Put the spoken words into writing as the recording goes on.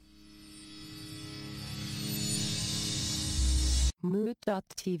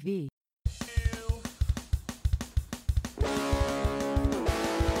Mood.tv.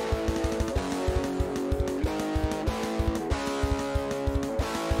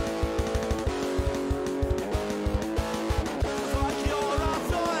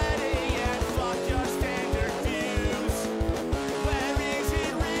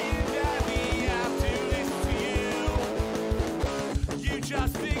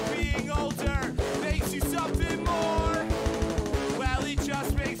 Just think being older makes you something more. Well, it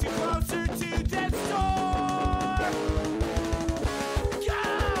just makes you closer to death's door.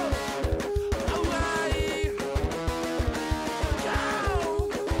 Go away. Go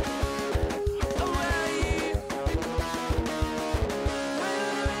away.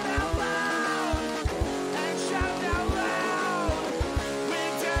 Living out loud and shout out loud.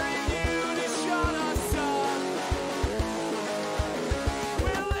 We're daring you to shut us up.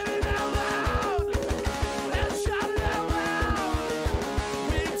 We're living out loud and shouting out loud.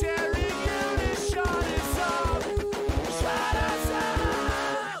 We're daring you to shut us up. Shut us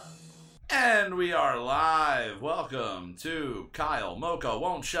up. And we are live. Welcome to Kyle Mocha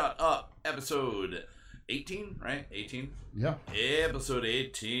Won't Shut Up, episode 18, right? 18? Yeah. Episode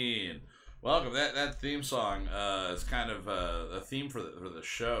 18. Welcome. That theme song is kind of a theme for the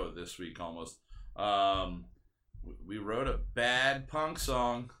show this week almost. We wrote a bad punk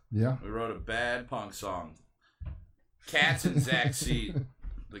song. Yeah. We wrote a bad punk song. Cat's in Zach's seat.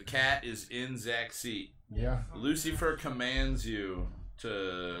 The cat is in Zach's seat. Yeah. Lucifer commands you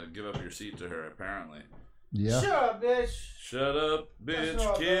to give up your seat to her, apparently. Yeah. Shut up, bitch. Shut up, bitch, Shut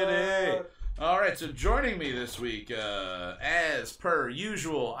up, kitty. Alright, so joining me this week, as per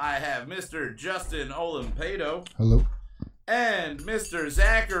usual, I have Mr. Justin Olimpedo Hello. and Mr.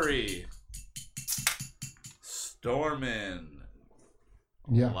 Zachary Stormin.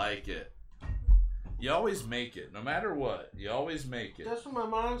 Yeah. Like it. You always make it, no matter what. You always make it. That's what my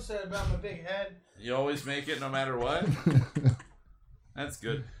mom said about my big head. You always make it, no matter what. That's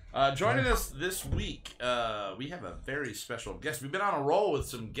good. Joining us this week, we have a very special guest. We've been on a roll with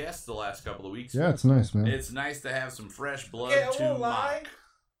some guests the last couple of weeks. Yeah, it's nice, man. It's nice to have some fresh blood Yeah, I to won't lie. mock.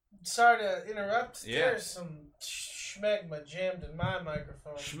 Sorry to interrupt. Yeah. There's some schmegma jammed in my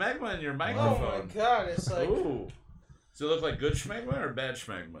microphone. Schmegma in your Oh microphone. my god, it's like, Ooh. Does it look like good schmegma or bad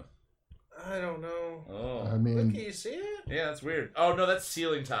schmegma? I don't know. Oh. I Look, mean, can you see it? Yeah, that's weird. Oh, no, that's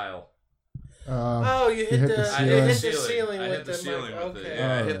ceiling tile. Oh, you hit hit the, the you ceiling. hit the ceiling. ceiling I with hit the the ceiling mic. with it. Okay.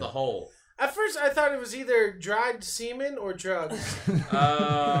 Yeah, I hit Alright. the hole. At first, I thought it was either dried semen or drugs. Either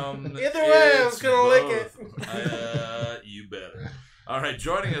way, I was gonna lick it. You better. All right,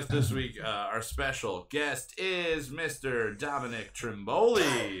 joining us this week, our special guest is Mr. Dominic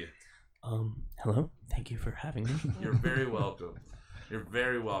Trimboli. Hello. Thank you for having me. You're very welcome. You're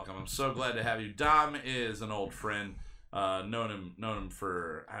very welcome. I'm so glad to have you. Dom is an old friend. Known him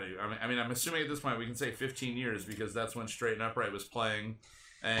for, I'm assuming at this point we can say 15 years because that's when Straight and Upright was playing.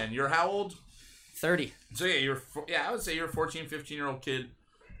 And you're how old? 30. So yeah, I would say you're a 14, 15-year-old kid.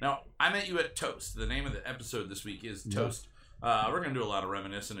 Now, I met you at Toast. The name of the episode this week is Toast. We're going to do a lot of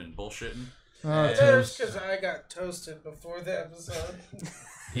reminiscing and bullshitting. There's because I got toasted before the episode.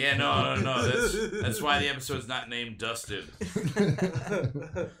 Yeah, no. That's why the episode's not named Dusted.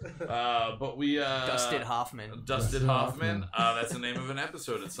 But we Dusted Hoffman. Dusted Hoffman. That's the name of an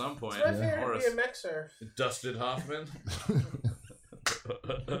episode at some point. It's my Or favorite BMXer. Dusted Hoffman.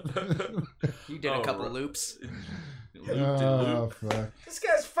 You did a couple loops. Loop. fuck. This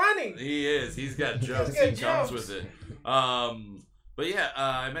guy's funny. He is. He's got jokes. He's got He comes jokes. with it. But yeah,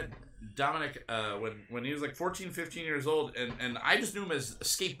 I met Dominic when he was like 14, 15 years old, and I just knew him as a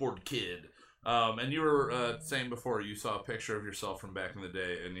skateboard kid. And you were saying before you saw a picture of yourself from back in the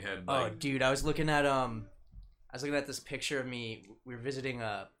day, and you had Oh, like, dude, I was looking at this picture of me. We were visiting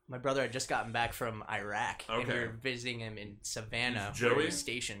my brother had just gotten back from Iraq, and we Okay. were visiting him in Savannah, Joey? where he was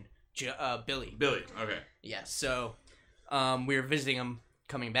stationed. Billy. Billy. Okay. Yeah. So, we were visiting him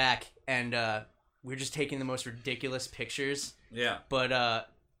coming back, and we were just taking the most ridiculous pictures. Yeah. But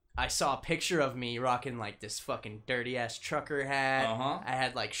I saw a picture of me rocking like this fucking dirty ass trucker hat. Uh-huh. I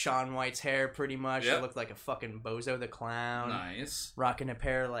had like Shaun White's hair pretty much. Yep. I looked like a fucking Bozo the Clown. Nice. Rocking a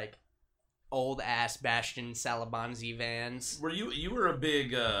pair of like old ass Bastian Salabanzi Vans. Were you were a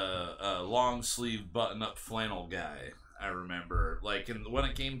big long sleeve button up flannel guy? I remember, like, when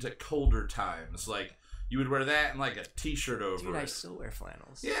it came to colder times, like you would wear that and like a t-shirt over Dude, it. I still wear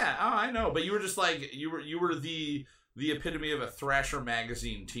flannels. Yeah, oh, I know, but you were just like you were the epitome of a Thrasher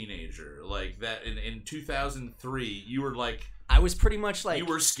magazine teenager. Like that in 2003, you were like I was pretty much like You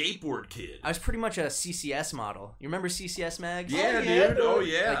were skateboard kid. I was pretty much a CCS model. You remember CCS mags? Yeah, yeah, dude. Oh,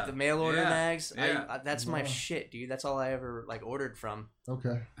 yeah. Like the mail order Yeah. mags. Yeah. That's my Wow. shit, dude. That's all I ever like ordered from.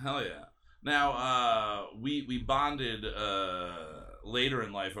 Okay. Hell yeah. Now, we bonded later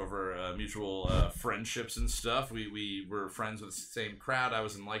in life over mutual friendships and stuff. We were friends with the same crowd. I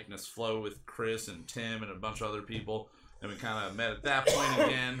was in Likeness Flow with Chris and Tim and a bunch of other people, and we kind of met at that point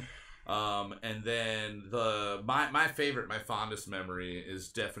again. And then my favorite, my fondest memory is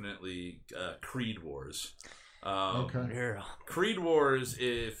definitely Creed Wars. Okay. Yeah. Creed Wars,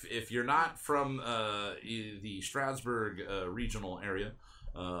 if you're not from the Strasbourg regional area,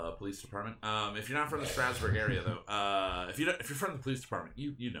 police department. If you're not from the Strasbourg area, though, if you're from the police department,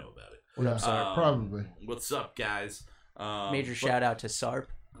 you know about it. Yeah, probably. What's up, guys? Major shout out to SARP.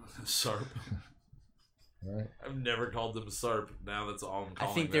 SARP. All right. I've never called them SARP. Now that's all I'm I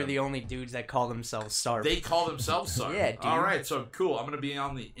calling think they're them. the only dudes that call themselves SARP. They call themselves SARP. Yeah, dude. All right, so cool. I'm gonna be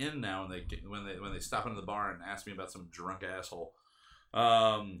on the in now when they stop into the bar and ask me about some drunk asshole.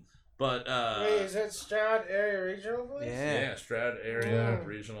 But Wait, is that Stroud Area Regional Police? Yeah. Stroud Area Yeah.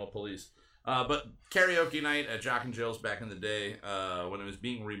 Regional Police. But karaoke night at Jock and Jill's back in the day, when it was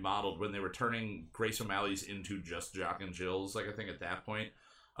being remodeled, when they were turning Grace O'Malley's into just Jock and Jill's, like I think at that point,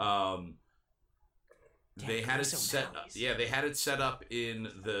 they had it Grace set up. O'Malley's. Yeah, they had it set up in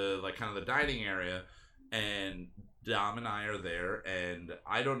the like kind of the dining area, and Dom and I are there, and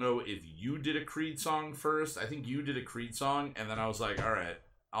I don't know if you did a Creed song first. I think you did a Creed song, and then I was like, all right,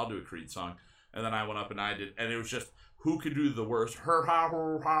 I'll do a Creed song, and then I went up and I did, and it was just who could do the worst. Is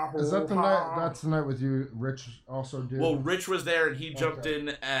that the night? That's the night with you. Rich also did. Well, Rich was there, and he jumped Okay. in.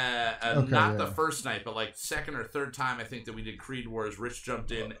 Okay, Not the yeah. first night, but like second or third time, I think that we did Creed Wars. Rich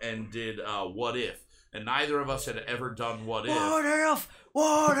jumped in and did What If, and neither of us had ever done What If.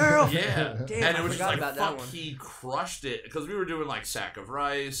 What if? Yeah, Damn, and I it was just forgot like about that fuck. one. He crushed it because we were doing like Sack of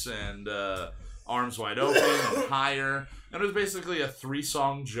Rice and Arms Wide Open and Higher, and it was basically a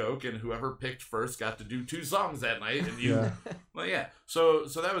 3-song joke, and whoever picked first got to do 2 songs that night. And you, Yeah. well, yeah. So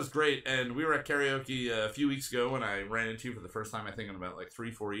that was great, and we were at karaoke a few weeks ago when I ran into you for the first time. I think in about like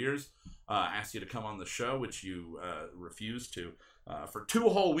 3-4 years. Asked you to come on the show, which you refused to for 2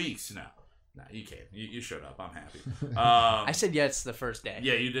 whole weeks now. No, you can't. You showed up. I'm happy. I said yes the first day.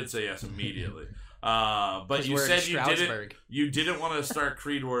 Yeah, you did say yes immediately. But 'Cause you we're in said Stroudsburg. you didn't want to start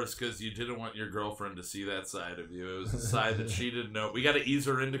Creed Wars because you didn't want your girlfriend to see that side of you. It was a side that she didn't know. We got to ease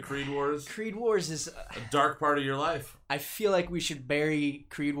her into Creed Wars. Creed Wars is. A dark part of your life. I feel like we should bury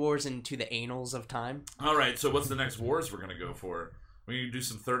Creed Wars into the annals of time. All right, so what's the next wars we're gonna go for? We can do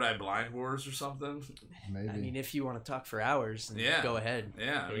some Third Eye Blind Wars or something. Maybe. I mean, if you want to talk for hours, then Yeah. go ahead.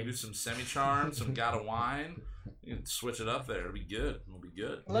 Yeah, we can do some Semi-Charm, some God of Wine. You can switch it up there. It'll be good. It'll be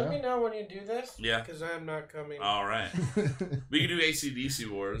good. Let Yeah. me know when you do this. Yeah. Because I'm not coming. All right. We can do AC/DC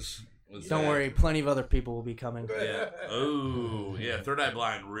Wars. What's Don't that? worry, plenty of other people will be coming. Yeah. Oh, yeah. Third Eye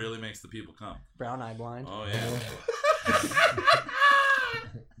Blind really makes the people come. Brown Eye Blind. Oh, yeah.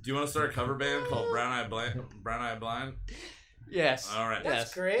 Do you want to start a cover band called Brown Eye Blind? Brown Eye Blind? Yes. All right. That's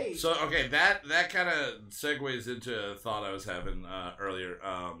Yes. great. So, okay, that kind of segues into a thought I was having earlier,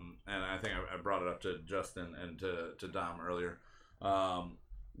 and I think I brought it up to Justin and to Dom earlier.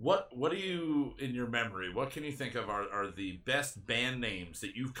 What do you, in your memory, what can you think of are the best band names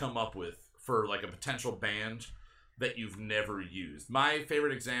that you've come up with for like a potential band that you've never used? My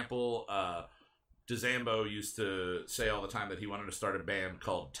favorite example, DeZambo used to say all the time that he wanted to start a band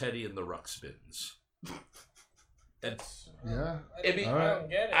called Teddy and the Ruxpins. And Yeah. I mean, I don't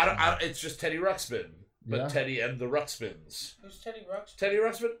get it. I don't, it's just Teddy Ruxpin, but Yeah. Teddy and the Ruxpins. Who's Teddy Ruxpin? Teddy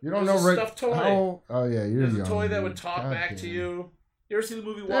Ruxpin? You don't There's know a Rick. stuffed toy. How? Oh yeah, you're There's young. a toy that dude. would talk God back damn. to you. You ever see the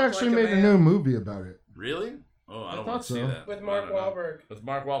movie Walk They actually Like made a a Man? new movie about it. Really? Oh, I don't thought want to see so. that. With I Mark don't know. Wahlberg. With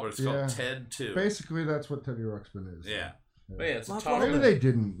Mark Wahlberg. It's Yeah. called Ted 2. Basically, that's what Teddy Ruxpin is. Yeah. But yeah, it's a Mark talk. Maybe they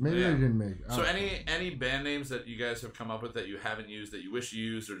didn't. Maybe Yeah. they didn't make. I So don't know. any band names that you guys have come up with that you haven't used that you wish you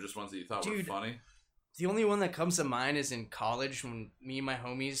used, or just ones that you thought Dude. were funny? The only one that comes to mind is in college when me and my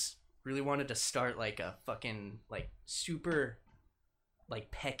homies really wanted to start like a fucking like super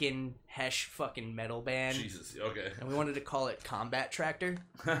like Peckin' Hesh fucking metal band. Jesus. Okay. And we wanted to call it Combat Tractor.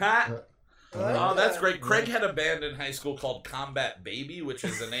 Oh, that's great. Craig had a band in high school called Combat Baby, which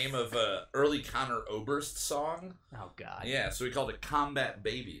is the name of a early Connor Oberst song. Oh god. Yeah, so we called it Combat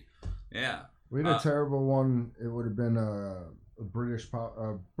Baby. Yeah. We had a terrible one. It would have been a British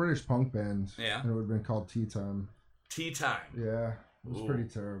punk band. Yeah. And it would have been called Tea Time. Tea Time. Yeah. It was Ooh. pretty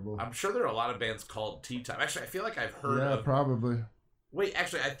terrible. I'm sure there are a lot of bands called Tea Time. Actually, I feel like I've heard Yeah, of... probably. Wait,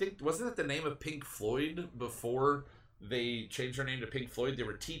 actually, I think... Wasn't that the name of Pink Floyd before they changed their name to Pink Floyd. They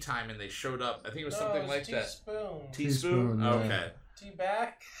were Tea Time, and they showed up. I think it was something it's like that. Teaspoon. Teaspoon? Teaspoon, yeah. Okay. Teabag.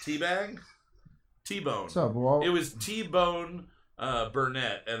 Teabag? T-Bone. What's up, Walt? It was T-Bone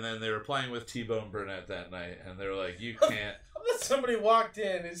Burnett, and then they were playing with T-Bone Burnett that night, and they were like, you can't. I bet somebody walked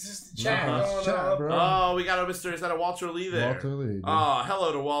in. It's just a chat Uh-huh. going Chat, on. bro. Oh, we got a Mr. Is that a Walter Lee there? Walter Lee. dude. Oh,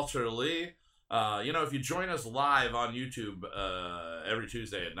 hello to Walter Lee. If you join us live on YouTube every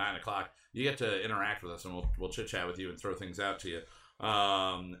Tuesday at 9 o'clock, you get to interact with us, and we'll chit chat with you and throw things out to you.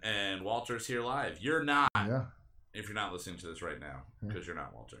 And Walter's here live. You're not, Yeah. if you're not listening to this right now, because you're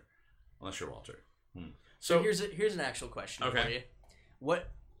not Walter, unless you're Walter. So here's an actual question Okay. for you. What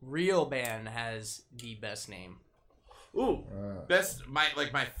real band has the best name? Ooh,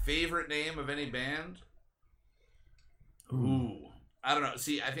 my favorite name of any band. Ooh, I don't know.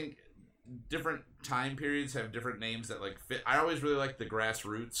 See, I think different time periods have different names that like fit. I always really like the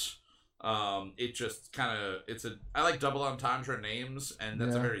Grassroots. It just kind of I like double entendre names, and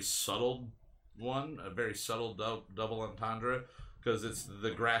that's a Yeah. very subtle one, a very subtle double entendre, because it's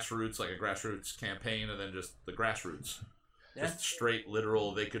the Grassroots, like a Grassroots campaign, and then just the Grassroots. Yeah. Just straight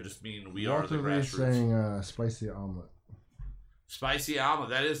literal. They could just mean we Walter are the Lee Grassroots. saying spicy omelet. Spicy Alma.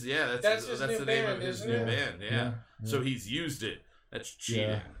 That is, That's his the new name band, of his isn't new it? band. Yeah. Yeah. So he's used it. That's cheating.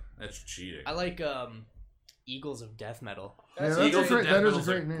 Yeah. That's cheating. I like Eagles of Death Metal. That's Yeah, Eagles a of great- Death that is a Metal's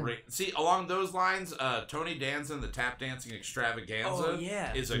great name. See, along those lines, Tony Danza and the Tap Dancing Extravaganza Oh,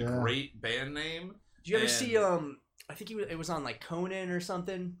 yeah. is a Yeah. great band name. Did you ever And- see I think it was on like Conan or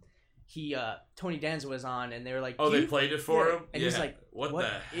something. Tony Danza was on, and they were like, Oh, they "You-" played it for Yeah. him? And he's like, what "What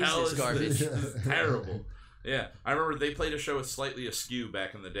the is hell this is garbage?" this? This is terrible. Yeah, I remember they played a show with Slightly Askew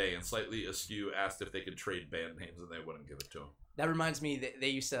back in the day, and Slightly Askew asked if they could trade band names, and they wouldn't give it to him. That reminds me that they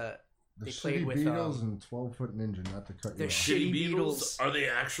used to. The They played Shitty with, Beatles and 12-Foot Ninja, not to cut you the off. Shitty Shitty Beatles. Are they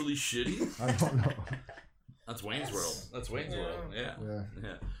actually shitty? I don't know. That's Wayne's Yes. World. That's Wayne's Yeah. World. Yeah. Yeah.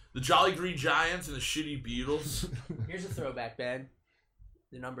 Yeah. The Jolly Green Giants and the Shitty Beatles. Here's a throwback band.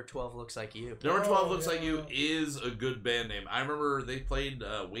 The number 12 looks like you. Number 12 Looks yeah. Like You is a good band name. I remember they played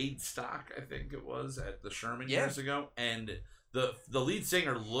Wade Stock, I think it was, at the Sherman Yeah. years ago. And the lead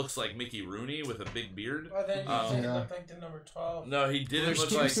singer looks like Mickey Rooney with a big beard. Oh, then you Um, said he Yeah. looked like the number 12. No, he didn't There's look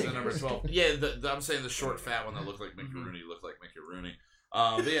two like the singers. number 12. Yeah, I'm saying the short, fat one that looked like Mickey Mhm. Rooney looked like Mickey Rooney.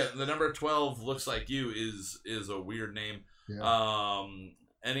 But yeah, the number 12 Looks Like You is a weird name. Yeah.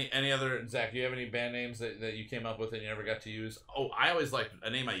 Any other, Zach, do you have any band names that you came up with and you never got to use? Oh, I always liked, a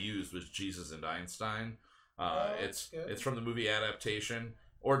name I used was Jesus and Einstein. That's good. It's from the movie adaptation,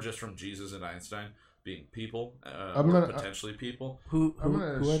 or just from Jesus and Einstein being people, I'm or gonna- potentially people. Who I'm gonna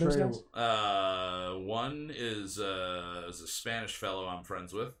are those stray guys? One is a Spanish fellow I'm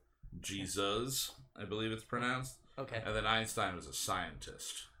friends with, Jesus, I believe it's pronounced. Okay. And then Einstein was a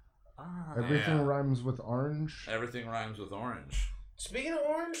scientist. Ah. Everything Yeah. rhymes with orange. Everything rhymes with orange. Speaking of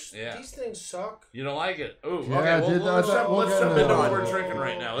orange, Yeah. these things suck. You don't like it? Ooh, Yeah, okay. Well, dude, let's I thought jump, we'll let's get jump into into what that. we're drinking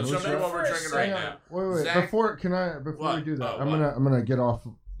right now. Let's We'll jump into try- what we're drinking right now. Wait. Zach- Before we What? do that, Oh, I'm what? gonna get off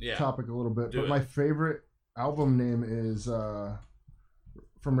Yeah. topic a little bit. Do But it. my favorite album name is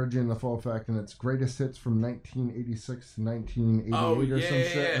from Reggie and the Full Effect, and it's Greatest Hits from 1986 to 1988 Oh, or yeah, some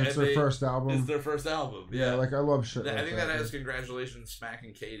shit. yeah, And it's and their they- first album. It's their first album. yeah, like I love shit. I like think that that has Congratulations Smack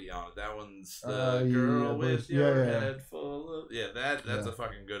and Katie on it. That one's the Yeah, girl with your yeah. head full of... Yeah, that's Yeah. a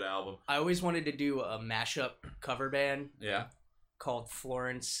fucking good album. I always wanted to do a mashup cover band Yeah. called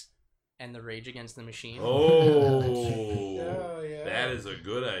Florence and the Rage Against the Machine. Oh, yeah. that is a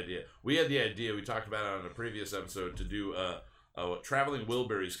good idea. We had the idea, we talked about it on a previous episode, to do a Traveling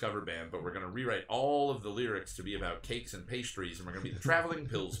Wilburys cover band, but we're going to rewrite all of the lyrics to be about cakes and pastries, and we're going to be the Traveling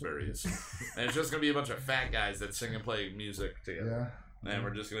Pillsburys. And it's just going to be a bunch of fat guys that sing and play music together. Yeah. And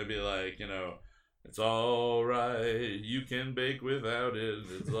we're just going to be like, it's all right, you can bake without it,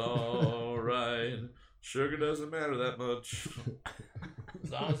 it's all right. Sugar doesn't matter that much.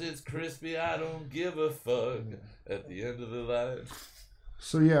 As long as it's crispy, I don't give a fuck at the end of the line.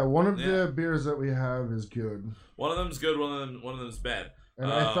 So yeah, one of Yeah. the beers that we have is good, One of them's good, one of them's bad.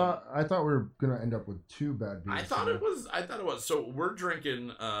 and I thought we were gonna end up with two bad beers. I thought it was. So we're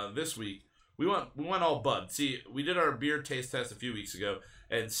drinking this week. We went all Bud. See, we did our beer taste test a few weeks ago,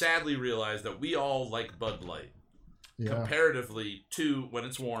 and sadly realized that we all like Bud Light comparatively to, when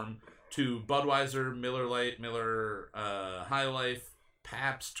it's warm, to Budweiser, Miller Lite, Miller High Life,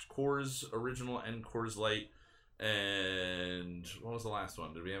 Pabst, Coors Original, and Coors Light. And what was the last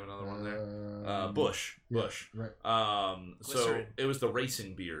one? Did we have another one there? Bush. yeah, Bush. right. So Glycerin. it was the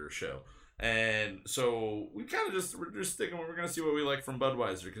racing beer show. And so we're just sticking. We're gonna see what we like from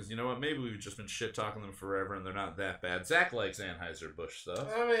Budweiser, because you know what? Maybe we've just been shit talking them forever, and they're not that bad. Zach likes Anheuser-Busch stuff.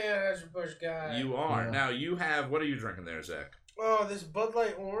 I'm an Anheuser-Busch guy. You are. Yeah. Now you have. What are you drinking there, Zach? Oh, this Bud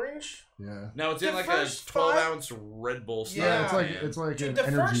Light Orange. Yeah. Now it's The in like a first 12-ounce Red Bull style. Yeah, It's like Dude, an the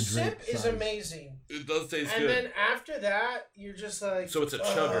energy first drink sip is size. amazing. It does taste And good. then after that, you're just like... So it's a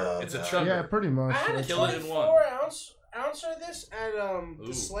chugger. oh, It's a God. chugger. Yeah, pretty much. I had a Kill it in 24-ounce of this at Ooh.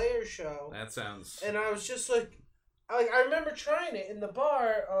 the Slayer show. That sounds. And I was just like... I remember trying it in the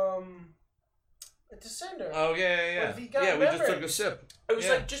bar at the Cinder. Oh yeah. But if you got Yeah, we just remember- took a sip. It was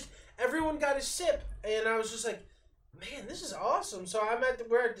Yeah. like just everyone got a sip, and I was just like, man, this is awesome. So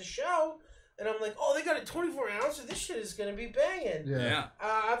we're at the show, and I'm like, oh, they got a 24-ounce, so this shit is gonna be banging. Yeah.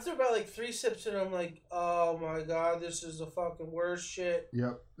 After about like 3 sips, and I'm like, oh my god, this is the fucking worst shit.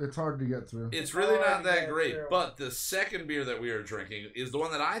 Yep. It's hard to get through. It's really not that Yeah, great. true. But the second beer that we are drinking is the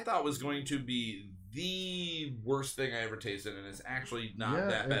one that I thought was going to be the worst thing I ever tasted, and it's actually not Yeah,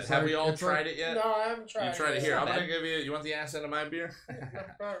 that bad. it's Have like- we all it's tried like- it yet? No, I haven't tried. You tried it It's here. not I'm bad. gonna give you. You want the acid of my beer?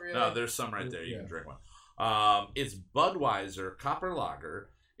 Not really. No, there's some right there. You Yeah. can drink one. It's Budweiser Copper Lager.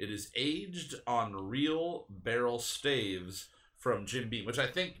 It is aged on real barrel staves from Jim Beam, which I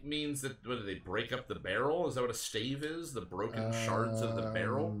think means that what do they break up the barrel? Is that what a stave is? The broken shards of the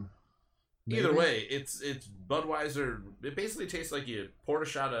barrel. Either Maybe. way, it's Budweiser. It basically tastes like you poured a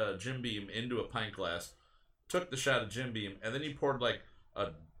shot of Jim Beam into a pint glass, took the shot of Jim Beam, and then you poured like a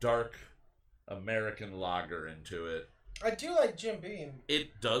dark American lager into it. I do like Jim Beam.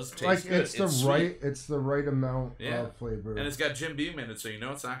 It does taste Like good. it's the sweet, right amount Yeah. of flavor. and it's got Jim Beam in it, so you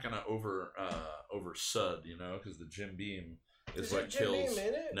know it's not gonna over sud, you know, because the Jim Beam is Is what there Jim kills. Beam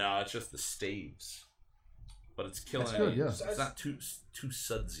in it? No, it's just the staves, but it's killing. That's good, it. yeah. It's not too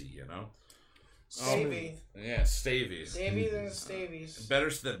sudsy, you know. Stavy. Yeah, stavies. Stavy than the Stavies. Better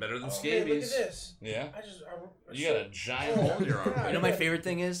than Oh, man, look at scabies. this. Yeah. I You got a giant hole in your arm. God. You know my favorite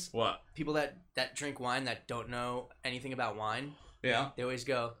thing is What? people that drink wine that don't know anything about wine. Yeah. They always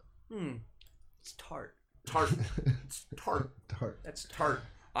go, it's tart. Tart. It's tart. Tart. That's tart. Tart.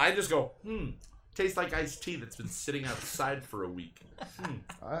 I just go, tastes like iced tea that's been sitting outside for a week.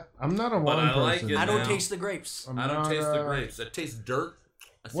 I'm not a But wine I like person. it I don't now. taste the grapes. I'm I don't not, taste the grapes. I taste dirt.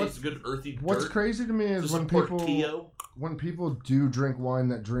 I What's- taste good earthy dirt. What's crazy to me is Just when some people Portillo. do drink wine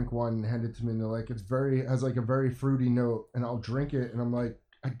that drink wine and hand it to me, and they're like, has like a very fruity note, and I'll drink it, and I'm like,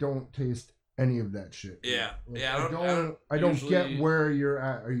 I don't taste any of that shit. Yeah. Like, Yeah, I don't get usually- where you're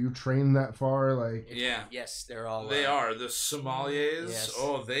at. Are you trained that far? Like, Yeah. Yes, they're all. They are. The sommeliers, Yes.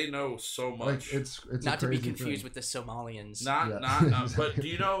 oh, they know so much. it's Not a to be crazy confused thing. with the Somalians. Not, Yeah. not. But do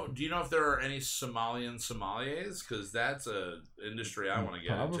you know if there are any Somalian sommeliers? Because that's a industry I want to get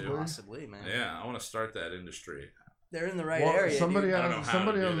Probably. into. Possibly, man. Yeah, I want to start that industry. They're in the right Well, area. somebody dude. I don't know how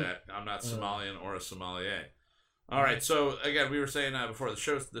somebody to do on- that. I'm not Somalian or a sommelier. All right, so again, we were saying before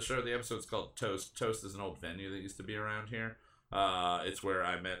the episode's called Toast. Toast is an old venue that used to be around here. It's where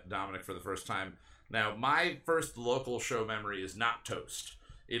I met Dominic for the first time. Now, my first local show memory is not Toast.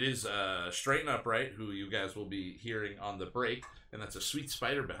 It is Straighten Upright, who you guys will be hearing on the break, and that's a sweet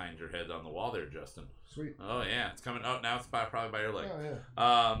spider behind your head on the wall there, Justin. Sweet. Oh yeah, it's coming. Oh, now it's probably by your leg. Oh,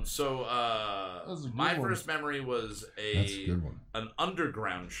 yeah. So was a good my one. first memory was That's a good one. an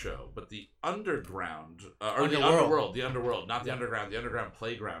underground show, but the underground or the Underworld. underworld, not the underground. The underground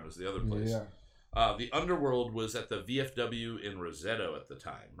playground is the other place. Yeah. The underworld was at the VFW in Rosetto at the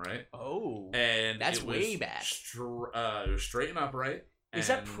time, right? Oh. And That's it was way back. It was Straight and Upright. Is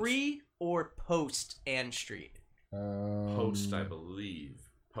that and pre or post Ann Street? post? I believe.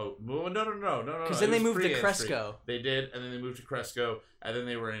 No. Because It then they was moved to pre-Ann Street. Cresco. They did, and then they moved to Cresco, and then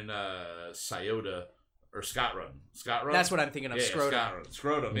they were in Scioto or Scott Run. Scott Run. That's what I'm thinking of. Yeah, Scrotum. Scott Run.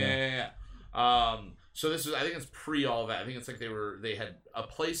 Scrotum. Yeah. So this is, I think it's pre all that. I think it's like they had a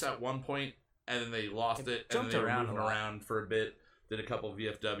place at one point, and then they lost it, and then jumped they were around moving a lot. around for a bit. Did a couple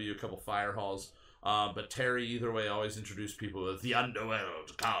VFW, a couple fire halls. But Terry, either way, always introduced people with the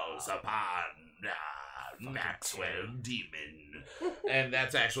underworld calls upon Maxwell Demon. And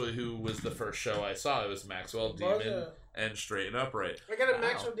that's actually who was the first show I saw. It was Maxwell Demon and Straight and Upright. I got a Wow.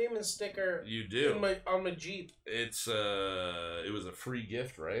 Maxwell Demon sticker You do. on my Jeep. It's it was a free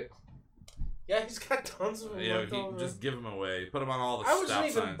gift, right? Yeah, he's got tons of them Yeah, left over. just give them away. Put them on all the I wasn't stop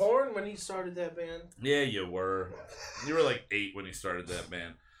even signs. born when he started that band. Yeah, you were. You were like 8 when he started that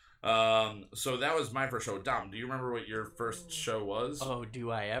band. So that was my first show. Dom, do you remember what your first show was? Oh,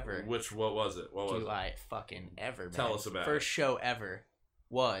 do I ever? What was it? What was Do it? I fucking ever, man. Tell us about First show ever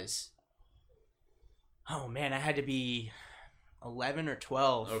was... Oh, man, I had to be 11 or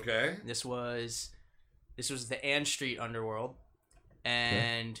 12. Okay. This was the Ann Street Underworld.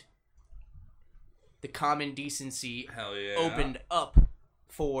 And the Common Decency Hell yeah. opened up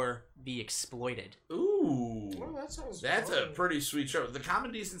for The Exploited. Ooh. Oh, that sounds That's a fun. pretty sweet show. The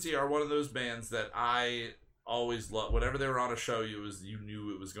Common Decency are one of those bands that I always loved. Whenever they were on a show, you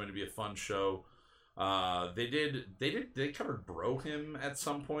knew it was going to be a fun show. They covered Brohim at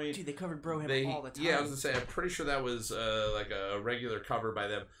some point. Dude, they covered Brohim all the time. Yeah, I was gonna say, I'm pretty sure that was like a regular cover by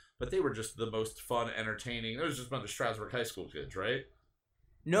them. But they were just the most fun, entertaining. There was just a bunch of Strasburg High School kids, right?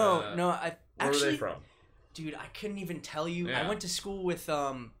 No, I where were they from? Dude, I couldn't even tell you. Yeah. I went to school with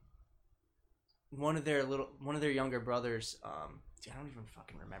one of their younger brothers. Dude, I don't even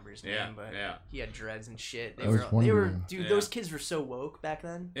fucking remember his name, but he had dreads and shit. They were dude. Yeah. Those kids were so woke back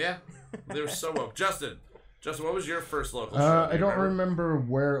then. Yeah, they were so woke. Justin, what was your first local show? I don't remember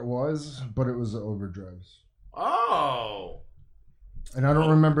where it was, but it was the Overdrives. Oh. And I don't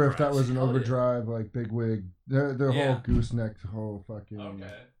remember if that Overdrives, was an hell yeah. Overdrive, like Bigwig, the Yeah. whole gooseneck, whole fucking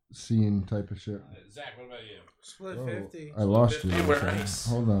Okay. scene type of shit. Zach, what about you? Split Oh, 50. I lost you. 50, where- okay. Nice.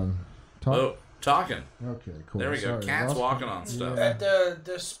 Hold on. Talk. Oh, talking. Okay, cool. There we go. Sorry, Cats lost walking you. on stuff. Yeah. At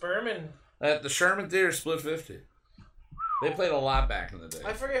the Sperman, At the Sherman Theater, Split 50. They played a lot back in the day.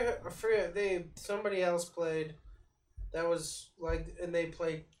 I forget. Somebody else played. That was like, and they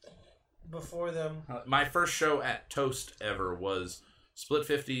played before them. My first show at Toast ever was Split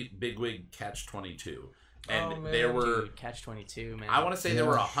 50, Bigwig, Catch 22. And Oh, man. there were, Dude, Catch 22, man. I want to say there Yeah.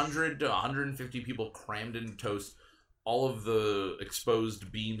 were 100 to 150 people crammed into Toast. All of the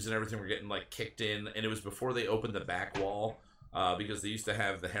exposed beams and everything were getting like kicked in, and it was before they opened the back wall because they used to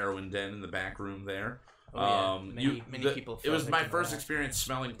have the heroin den in the back room there. Oh, yeah. Many people. It was fell my victim to first that. experience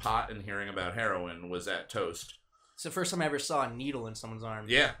smelling pot and hearing about heroin was at Toast. It's the first time I ever saw a needle in someone's arm.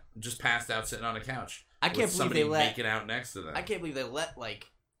 Yeah, just passed out sitting on a couch. I with can't believe somebody they let. making out next to them. I can't believe they let like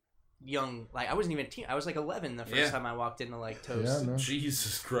young. Like I wasn't even a teen. I was like 11 the first Yeah. time I walked into like Toast, Yeah, no.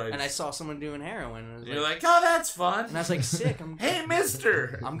 Jesus Christ. and I saw someone doing heroin. And I was You're like, like, oh, that's fun. and I was like, sick. Hey,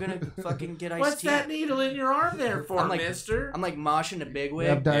 mister. I'm gonna fucking get iced What's tea. that needle in your arm there for, I'm like- mister? I'm like moshing to You Bigwig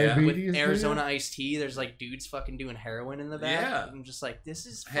have diabetes? with do you? Arizona iced tea. There's like dudes fucking doing heroin in the back. Yeah. I'm just like, this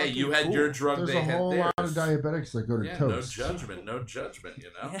is. Hey, fucking you had cool. your drug, There's they a had whole theirs. lot of diabetics that go to Yeah, Toast. no judgment, you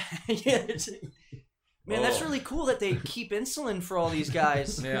know? Yeah, it's- man, that's Oh. really cool that they keep insulin for all these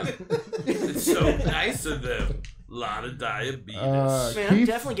guys. Yeah. It's so nice of them. A lot of diabetes. Man, I'm Keith-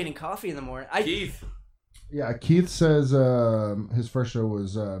 definitely getting coffee in the morning. Keith. Yeah, Keith says his first show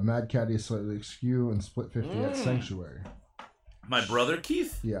was Mad Caddy, Slightly Askew, and Split 50 at Sanctuary. My brother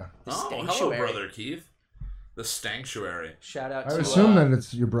Keith? Yeah. The Oh, hello, Stanctuary. brother Keith. The Stanctuary. Shout out I to assume that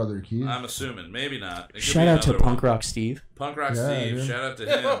it's your brother, Keith. I'm assuming. Maybe not. It could shout be out to another Punk one. Rock Steve. Punk Rock Yeah, Steve. dude. Shout out to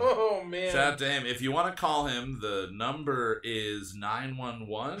him. Oh man. Shout out to him. If you want to call him, the number is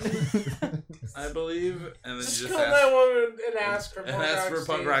 911, I believe. And then you Just just call ask, 911 and ask for and Punk ask Rock for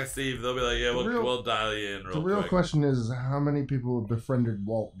Punk Steve. Rock Steve. They'll be like, yeah, The real- we'll dial you in real The real quick. question is how many people befriended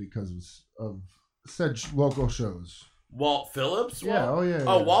Walt because of said local shows? Walt Phillips? Yeah, Walt? oh yeah.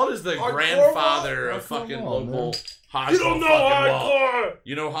 Oh, yeah. Walt is the Hardcore grandfather Walt? of fucking Hardcore Walt, local man. hardcore You don't know fucking Walt. hardcore.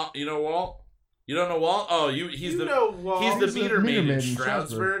 You know Walt? You don't know Walt? Oh, he's You the know Walt. he's the He's the meter maid meter in maid in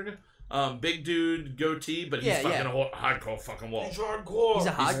Stroudsburg. Big dude, goatee, but he's Yeah, fucking yeah. Hardcore fucking Walt. He's hardcore. He's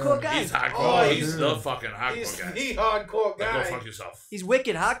a hardcore guy. He's hardcore. Oh, he's dude. the fucking hardcore He's guy. the hardcore Like, go guy. fuck yourself. He's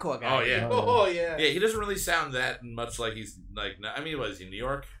wicked hardcore guy. Oh yeah. Oh yeah. Yeah, he doesn't really sound that much like he's like. I mean, what is he? New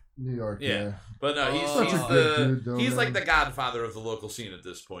York? New York. Yeah. Yeah. But no, he's Such a he's good the dude, though, he's like man. the godfather of the local scene at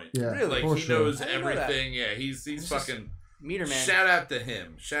this point. Yeah. Really? Like for he sure. knows I didn't know that. everything. Yeah, he's This is fucking. Meter man. Shout out to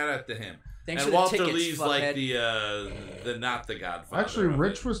him. Shout out to him. Thanks and for the Walter tickets, Lee's fuckhead. like the not the godfather. Actually, of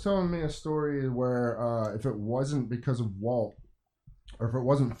Rich it. was telling me a story where if it wasn't because of Walt, or if it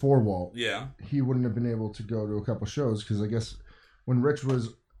wasn't for Walt, Yeah. he wouldn't have been able to go to a couple shows because I guess when Rich was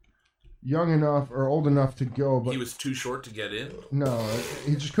young enough or old enough to go, but He was too short to get in. no,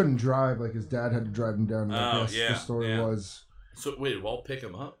 he just couldn't drive. Like his dad had to drive him down. I Oh, guess yeah, the story yeah. was So wait, did Walt pick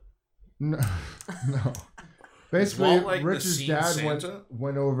him up? no, no. Basically, Walt like the Rich's scene dad Santa?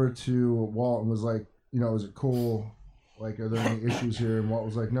 went over to Walt and was like, is it cool? Like, are there any issues here? And Walt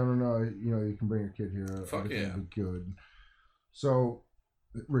was like, no, you can bring your kid here. Fuck Everything yeah. will be good. So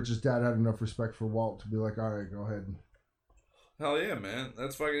Rich's dad had enough respect for Walt to be like, all right, go ahead. Hell yeah, man.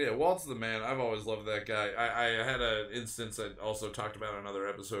 That's fucking yeah. Walt's the man. I've always loved that guy. I had an instance I also talked about in another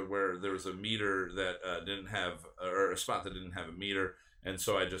episode where there was a meter that didn't have, or a spot that didn't have a meter, and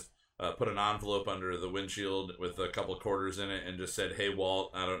so I just put an envelope under the windshield with a couple of quarters in it and just said, "Hey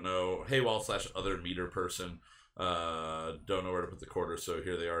Walt, I don't know. Hey Walt / other meter person, don't know where to put the quarters, so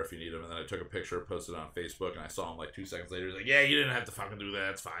here they are if you need them." And then I took a picture, posted it on Facebook, and I saw him like 2 seconds later. He's like, "Yeah, you didn't have to fucking do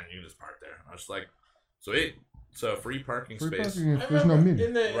that. It's fine. You can just park there." And I was just like, "Sweet." So free parking Free space parking if I there's no remember meeting.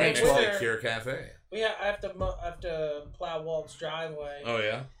 in the right Thanks, next to winter, the Cure Cafe. I have to plow Walt's driveway. Oh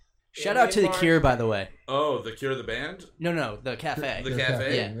yeah. Shout out to the Cure, by the way. Oh, the Cure the band. No, the cafe. The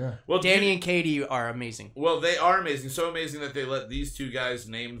cafe. Yeah. Well, Danny and Katie are amazing. Well, they are amazing. So amazing that they let these two guys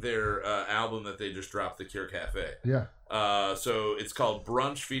name their album that they just dropped, The Cure Cafe. Yeah. So it's called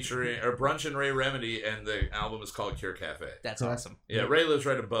Brunch and Ray Remedy, and the album is called Cure Cafe. That's Correct. awesome. Yeah, Ray lives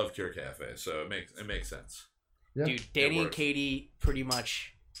right above Cure Cafe, so it makes sense. Yeah. Dude, Danny and works. Katie pretty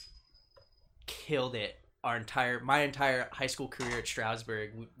much killed it. My entire high school career at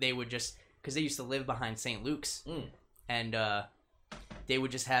Stroudsburg, they would just, because they used to live behind St. Luke's, and they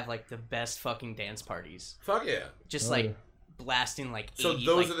would just have like the best fucking dance parties, Fuck yeah. just Oh, like yeah. blasting like. So 80,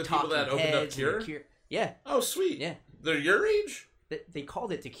 those like, are the people that Talking opened up Heads and The Cure? Yeah, Oh, sweet. yeah. They're your age? They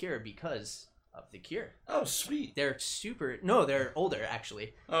called it The Cure because of The Cure. Oh, sweet. They're they're older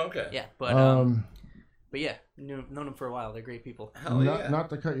actually. Oh, okay. Yeah, but yeah, known them for a while. They're great people. Hell yeah. not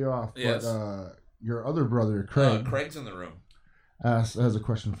to cut you off, Yes. but your other brother, Craig, Craig's in the room. has a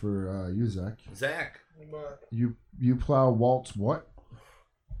question for you, Zach. Zach. But You plow Walt's what?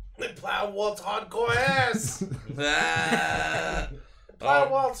 they plow Walt's hardcore ass. Ah. Plow Oh.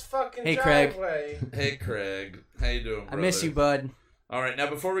 Walt's fucking Hey, Craig. driveway. Hey, Craig. How you doing, I brother? miss you, bud. All right, now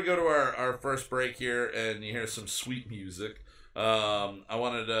before we go to our first break here and you hear some sweet music, I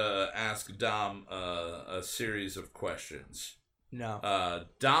wanted to ask Dom a series of questions. No.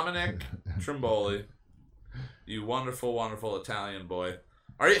 Dominic Trimboli, you wonderful, wonderful Italian boy.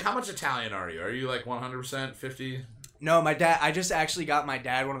 How much Italian are you? Are you like 100%, 50? No, my dad. I just actually got my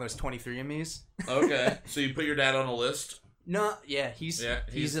dad one of those 23andMe's. Okay, so you put your dad on a list? No, yeah, he's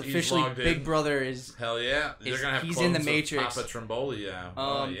officially logged in. Big Brother is. Hell yeah. They're Is- going to have he's clones in the of Matrix. Papa Trimboli, yeah.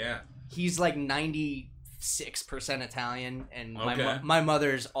 Oh, Um, yeah. He's like 96% Italian, and Okay. my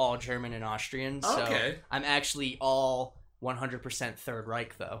mother's all German and Austrian. So Okay. I'm actually all 100% Third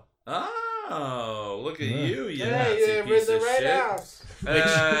Reich though. Oh, look at Yeah. you, you Yeah, Nazi yeah, piece with the of red shit. house.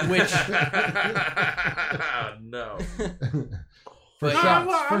 No. For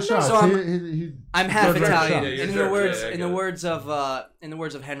But- shots. So I'm- He- I'm half Good Italian. shot. Yeah, in you're the words, German, yeah, in the good.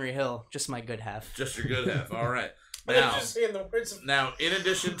 words of Henry Hill, just my good half. Just your good half. All right. I'm Now, just saying the words of now, in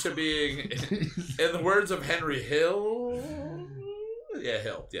addition to being, in the words of Henry Hill, yeah,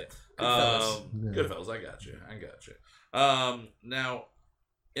 Hill, yeah. Goodfellas. Yeah. Goodfellas, I got you. Now,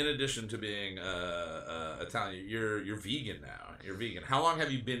 in addition to being Italian, you're vegan now. You're vegan. How long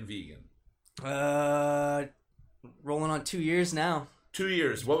have you been vegan? Rolling on 2 years now. 2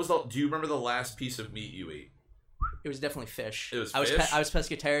 years. Do you remember the last piece of meat you ate? It was definitely fish. It was I was fish? I was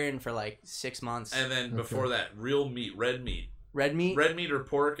pescatarian for like 6 months. And then before that, real meat, red meat. Red meat? Red meat or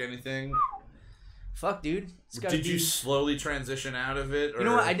pork, anything? Fuck, dude. It's gotta Did you be- slowly transition out of it? Or? You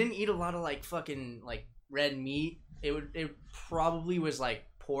know what? I didn't eat a lot of like fucking like red meat. It probably was like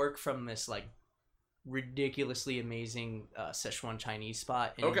pork from this like ridiculously amazing Szechuan Chinese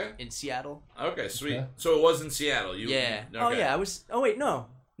spot in Seattle. Okay, sweet. Okay. So it was in Seattle. Yeah. Okay. Oh yeah. I was. Oh wait, no.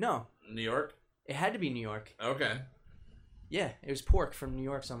 New York. It had to be New York. Okay. Yeah, it was pork from New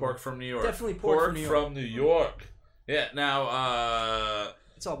York somewhere. Pork from New York. Definitely pork from New York. from New York. Yeah. Now,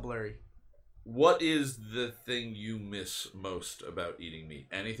 It's all blurry. what is the thing you miss most about eating meat?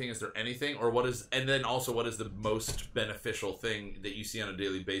 Anything? Is there anything, or what is? And then also, what is the most beneficial thing that you see on a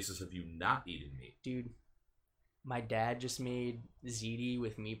daily basis of you not eating meat? Dude, my dad just made ziti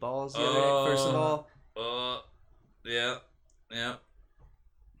with meatballs the other day. First of all, Yeah.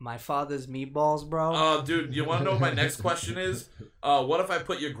 my father's meatballs, bro. Oh, dude, you want to know what my next question is? What if I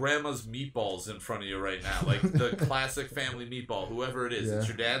put your grandma's meatballs in front of you right now, like the classic family meatball, whoever it is? Yeah. It's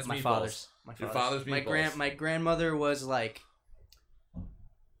your dad's my meatballs. father's. Your father's meatballs. My grandmother was like,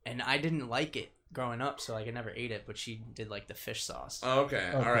 and I didn't like it growing up, so like I never ate it. But she did like the fish sauce.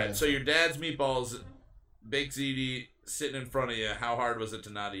 Okay, all right. Okay. So your dad's meatballs, baked ziti, sitting in front of you. How hard was it to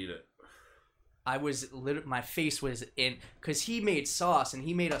not eat it? I was my face was in, because he made sauce and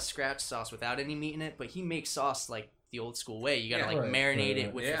he made a scratch sauce without any meat in it. But he makes sauce like the old school way. You gotta Yeah. like Right, marinate right,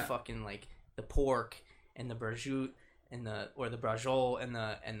 it with right. the Yeah. fucking like the pork and the brajut and the brajol and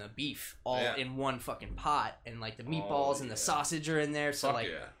the beef all Yeah. in one fucking pot, and like the meatballs and yeah. the sausage are in there. So Fuck like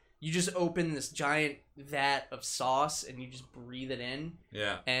yeah. you just open this giant vat of sauce and you just breathe it in.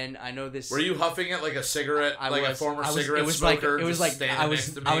 Yeah. And I know this. Were you huffing it like a cigarette, I like a was- former I was- cigarette it was smoker? Like, it was just like standing I next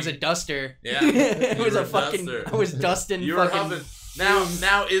was to me? I was a duster. Yeah. it You was were a a fucking. duster. I was dusting. You were fucking huffing.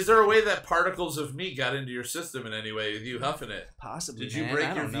 Now, is there a way that particles of meat got into your system in any way with you huffing it? Possibly. Did you man. break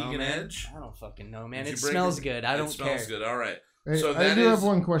I your don't know, vegan man. edge? I don't fucking know, man. Did It you break smells it? good. I don't It smells care. good. All right. Hey, So I that do have is-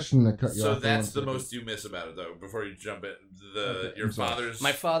 one question to cut you So off. for that's one the second. most you miss about it, though. Before you jump in, Okay, your I'm sorry. father's.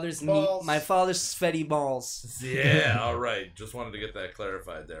 My father's Balls. my father's sweaty balls. Yeah, all right. Just wanted to get that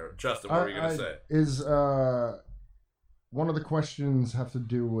clarified there. Justin, what were you gonna say? Is one of the questions have to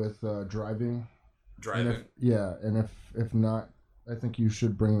do with driving? Driving. And if not, I think you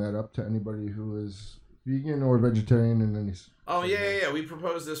should bring that up to anybody who is vegan or vegetarian in any. Oh yeah. We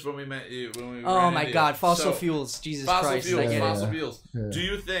proposed this when we met you. When we Oh ran my into God, you. fossil So, fuels, Jesus Fossil Christ! fuels. I get it. Fossil Yeah. fuels. Yeah. Do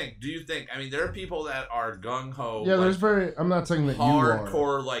you think? I mean, there are people that are gung ho. Yeah, there's very. I'm not saying that you are.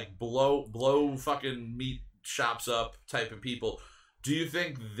 hardcore, like blow fucking meat shops up type of people. Do you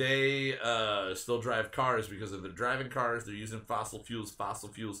think they still drive cars because if they're driving cars, they're using fossil fuels? Fossil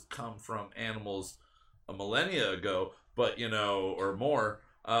fuels come from animals a millennia ago, but or more.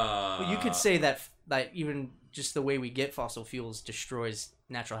 Well, you could say that even just the way we get fossil fuels destroys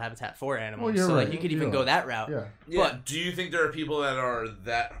natural habitat for animals. Well, you're so right. you could even You're go right. that route. Yeah. But do you think there are people that are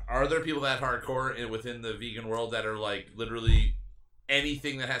there people that hardcore within the vegan world that are like literally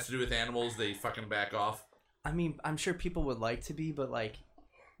anything that has to do with animals they fucking back off? I mean, I'm sure people would like to be, but like,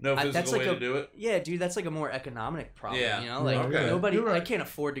 No that's physical like way to do it. yeah, dude, that's like a more economic problem. Yeah. You know, like Okay. nobody, You're right. I can't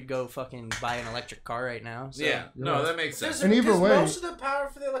afford to go fucking buy an electric car right now. So. Yeah, You're no, right. that makes sense. And either because way- most of the power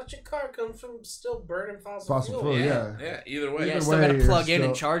for the electric car comes from still burning fossil Fossil fuel. fuel, Yeah, yeah. either way. Yeah, Either still way, gotta you're plug in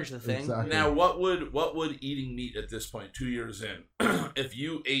and still- charge the thing. Exactly. Now, what would eating meat at this point, 2 years in, if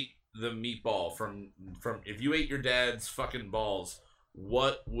you ate the meatball from if you ate your dad's fucking balls,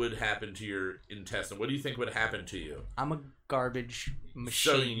 what would happen to your intestine? What do you think would happen to you? I'm a garbage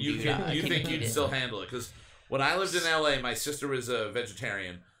machine. So you dude. can I you can't think eat you'd it. still handle it? Because when I lived in LA, my sister was a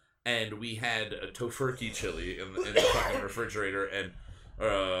vegetarian, and we had a tofurkey chili in the fucking refrigerator, and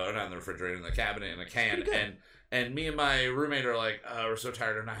or not in the refrigerator, in the cabinet, in a can, and me and my roommate are like, we're so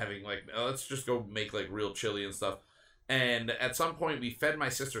tired of not having let's just go make like real chili and stuff. And at some point, we fed my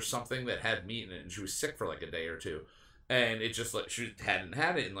sister something that had meat in it, and she was sick for like a day or two. And it just like she hadn't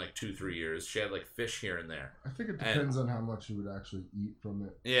had it in like 2-3 years. She had like fish here and there. I think it depends on how much you would actually eat from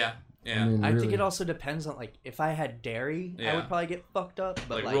it. Yeah, yeah. I mean, I think really. it also depends on like if I had dairy, I Yeah. would probably get fucked up.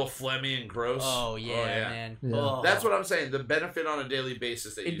 But like real phlegmy and gross. oh yeah, man. Yeah. Oh. That's what I'm saying. The benefit on a daily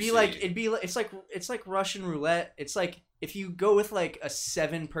basis that It'd you be see. like it's like Russian roulette. It's like if you go with like a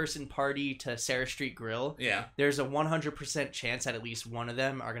 7-person party to Sarah Street Grill, Yeah, there's a 100% chance that at least one of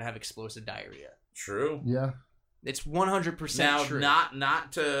them are gonna have explosive diarrhea. true. Yeah. It's 100% Now, true. not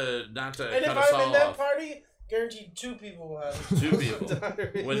to And cut if us I'm in all that off. party, guaranteed 2 people will have it. 2 people.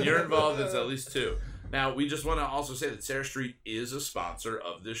 Diarrhea. When you're involved, it's at least 2. Now, we just want to also say that Sarah Street is a sponsor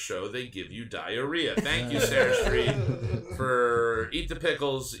of this show. They give you diarrhea. Thank you, Sarah Street, for eat the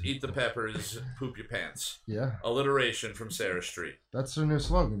pickles, eat the peppers, poop your pants. Yeah. Alliteration from Sarah Street. That's their new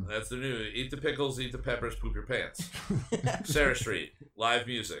slogan. That's the new eat the pickles, eat the peppers, poop your pants. Sarah Street, live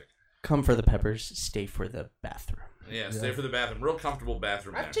music. Come for the peppers, stay for the bathroom. Yeah, stay Yeah. for the bathroom. Real comfortable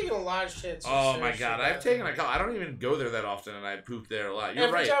bathroom I've there. taken a lot of shits. Oh my god, I've taken a couple. I don't even go there that often, and I poop there a lot. You're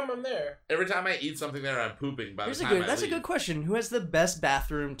Every right. time I'm there. Every time I eat something there, I'm pooping. By Here's the a time good. I That's a leave. good question. Who has the best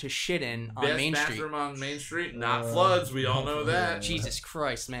bathroom to shit in on Best Main Street? bathroom on Main Street? Not Uh, floods. We all know that. Jesus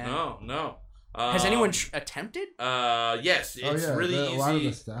Christ, man. No. Has anyone attempted? Yes, it's yeah, really a lot of the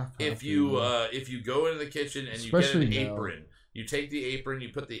easy. staff have If to, you yeah. if you go into the kitchen and you Especially get an now. apron, you take the apron, you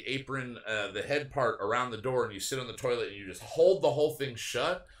put the apron, the head part around the door, and you sit on the toilet and you just hold the whole thing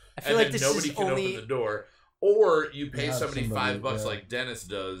shut, I feel and like then this nobody is can only. open the door. Or you pay have somebody somebody, $5 yeah. like Dennis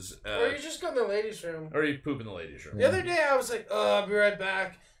does, Or you just go in the ladies' room. or you poop in the ladies' room. The other day I was like, I'll be right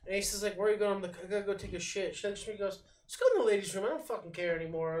back. And Ace is like, where are you going? I'm like, I gotta go take a shit. She looks at me and goes, let's go in the ladies' room. I don't fucking care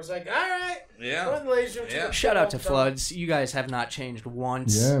anymore. I was like, alright. Go Yeah, in the ladies' room. take Yeah. a Shout out to shit, Floods. You guys have not changed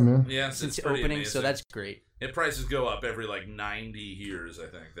once Yeah, man. yeah. since it's pretty opening, so amazing. that's great. And prices go up every like 90 years, I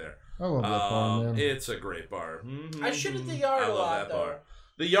think. There, I love that bar, man. it's a great bar. I shit at the yard I a love lot, that though. bar.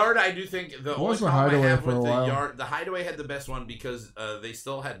 The Yard, I do think the only was the problem I Hideaway have for a with the while. Yard, the Hideaway had the best one because they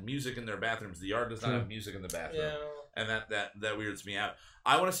still had music in their bathrooms. The Yard does not True. have music in the bathroom, Yeah. and that weirds me out.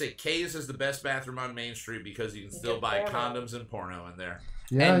 I want to say Kay's is the best bathroom on Main Street because you can still Get buy porno. condoms and porno in there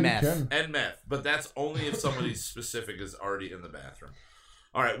Yeah, And you meth. can. and meth, but that's only if somebody specific is already in the bathroom.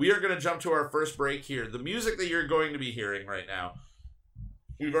 All right, we are going to jump to our first break here. The music that you're going to be hearing right now,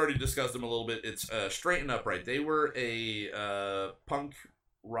 we've already discussed them a little bit. It's Straight and Upright. They were a punk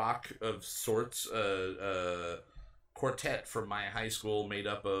rock of sorts, quartet from my high school made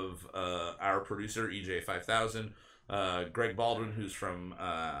up of our producer, EJ5000, Greg Baldwin, who's from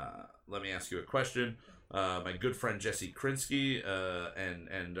Let Me Ask You a Question, my good friend Jesse Krinsky,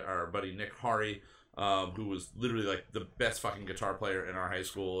 and our buddy Nick Hari, who was literally like the best fucking guitar player in our high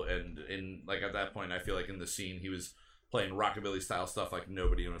school, and in like at that point I feel like in the scene he was playing rockabilly style stuff like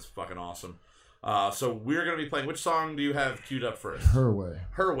nobody, and it's fucking awesome. So we're gonna be playing. Which song do you have queued up first? Her Way.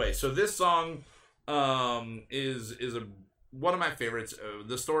 Her Way. So this song is one of my favorites.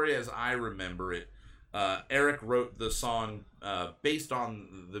 The story as I remember it, Eric wrote the song based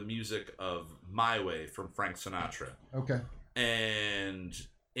on the music of My Way from Frank Sinatra. Okay. And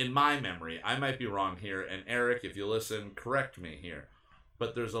in my memory, I might be wrong here, and Eric, if you listen, correct me here.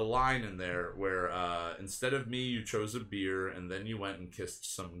 But there's a line in there where instead of me, you chose a beer, and then you went and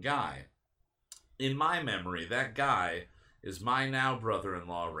kissed some guy. In my memory, that guy is my now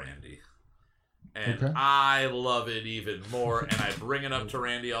brother-in-law, Randy. And Okay. I love it even more, and I bring it up to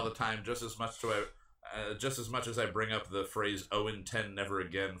Randy all the time, just as much as I bring up the phrase 0-10 never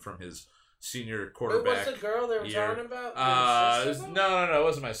again from his senior Wait, quarterback. what's the girl they were year. talking about? Your sister? No, it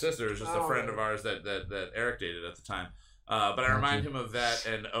wasn't my sister. It was just a Oh. friend of ours that Eric dated at the time. But I remind him of that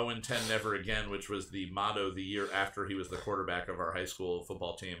and 0-10 never again, which was the motto the year after he was the quarterback of our high school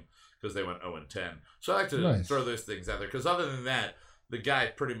football team, because they went 0-10. So I like to throw those things out there, because other than that, the guy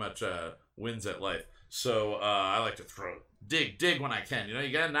pretty much wins at life. So I like to dig when I can. You know,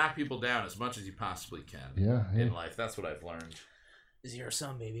 you gotta knock people down as much as you possibly can. Yeah. In life. That's what I've learned. Zero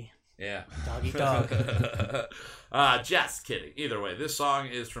sum, baby. Yeah. Dog eat dog. Just kidding. Either way, this song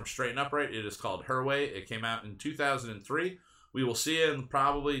is from Straight and Upright. It is called Her Way. It came out in 2003. We will see you in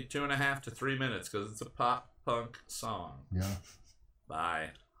probably 2.5 to 3 minutes, because it's a pop punk song. Yeah.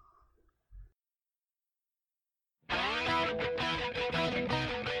 Bye.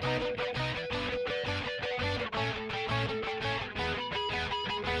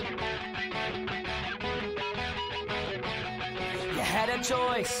 You had a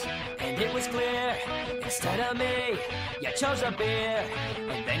choice, and it was clear. Instead of me, you chose a beer.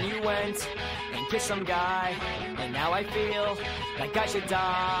 And then you went and kissed some guy. And now I feel like I should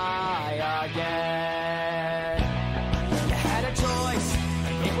die again. You had a choice,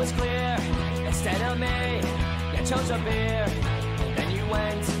 and it was clear. Instead of me, you chose a beer. And then you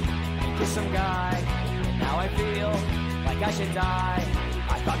went and kissed some guy. And now I feel like I should die.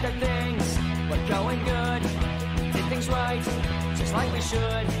 I thought that things were going good. Did things right, just like we should.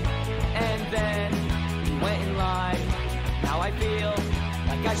 And then you went and lied. Now I feel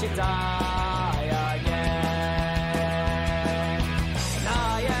like I should die again. And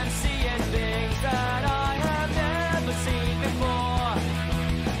I am seeing things that I have never seen before.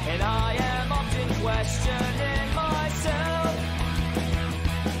 And I am often questioning myself.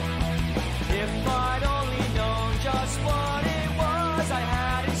 If I'd only known just what it was I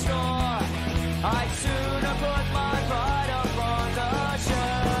had in store, I'd sooner put my pride up on the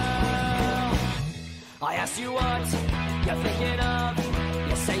shelf. I asked you what you're thinking of.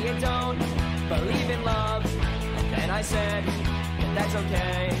 You say you don't believe in love. And then I said that that's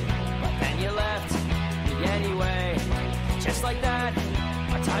okay. But then you left me anyway. Just like that,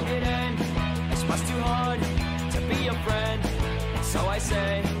 our time did end. It's much too hard to be your friend. And so I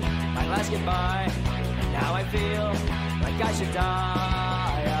say my last goodbye. And now I feel like I should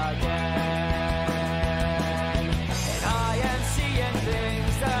die again. And I am seeing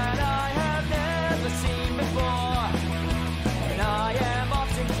things that I have never seen before. And I am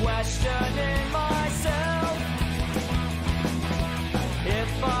often questioning myself.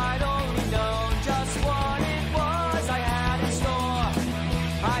 If I'd only known just what it was I had in store,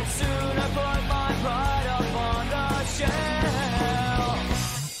 I'd sooner put my pride up on the shelf.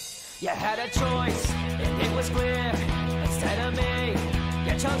 You had a choice, and it was clear. Instead of me,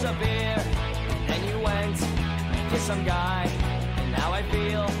 you chose a beer. And then you went and kissed some guy. And now I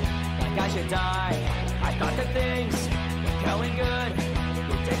feel like I should die. I thought that things were going good.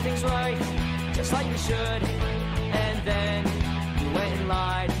 We did things right, just like we should. And then you went and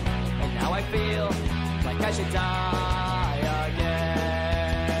lied. And now I feel like I should die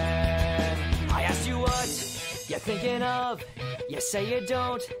again. I asked you what you're thinking of. You say you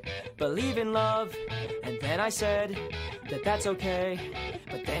don't believe in love. And then I said that that's okay.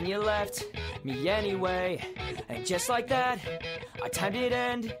 But then you left me anyway. And just like that, our time did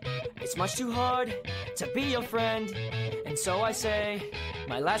end. It's much too hard to be your friend. And so I say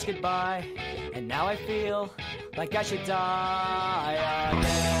my last goodbye. And now I feel like I should die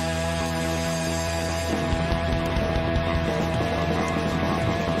again.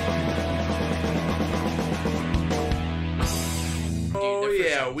 Oh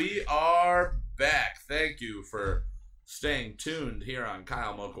yeah, we are back. Thank you for staying tuned here on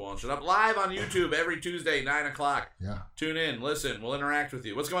Kyle Mocha Won't Shut Up, live on YouTube every Tuesday, 9 o'clock. Yeah. Tune in, listen, we'll interact with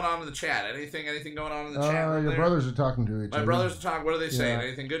you. What's going on in the chat? Anything going on in the chat room Your there? brothers are talking to each My other. brothers are talking. What are they saying? Yeah.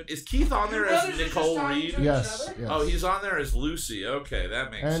 Anything good? Is Keith on there Your as brothers are just Nicole talking Reed? to each Yes, other? yes. Oh, he's on there as Lucy. Okay,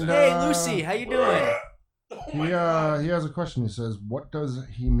 that makes And, sense. Hey, Lucy, how you doing? Oh He my God. he has a question. He says, "What does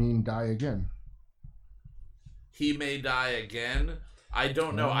he mean die again?" He may die again. I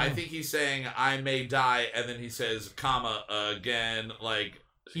don't know. I think he's saying I may die, and then he says, comma, again, like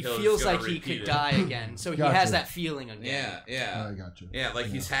He he's feels gonna like he repeat could it. die again, so he Gotcha. has that feeling again. Yeah, yeah. I got you. Yeah, like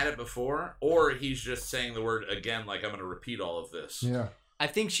he's had it before, or he's just saying the word again, like I'm going to repeat all of this. Yeah. I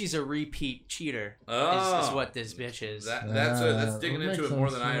think she's a repeat cheater. Oh. Is what this bitch is. That's digging that into makes it more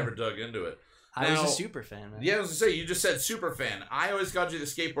sense, than I yeah. ever dug into it. I was Now- a super fan, man. Yeah, I was gonna say, you just said super fan. I always called you the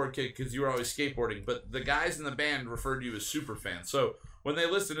skateboard kid because you were always skateboarding, but the guys in the band referred to you as super fan. So when they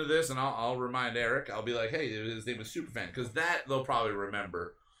listen to this, and I'll remind Eric, I'll be like, hey, his name is super fan, because that they'll probably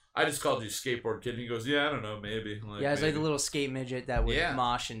remember. I just called you skateboard kid, and he goes, yeah, I don't know, maybe. Yeah, I was like maybe. the little skate midget that would Yeah.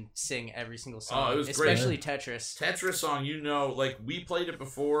 mosh and sing every single song. Oh, it was great. Especially Tetris. Tetris song, like we played it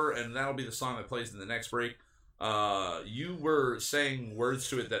before, and that'll be the song that plays in the next break. You were saying words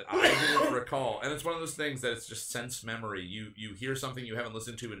to it that I didn't recall, and it's one of those things that it's just sense memory. You hear something you haven't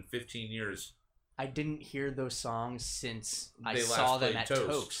listened to in 15 years. I didn't hear those songs since I They last saw them played at Toast.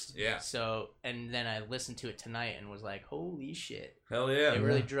 Toast. Yeah. So, and then I listened to it tonight and was like, holy shit. Hell yeah! It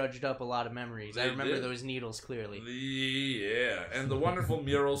really drudged up a lot of memories. I They remember did. those needles clearly. Yeah, and the wonderful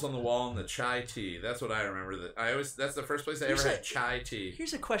murals on the wall and the chai tea. That's what I remember. That's the first place I ever had chai tea.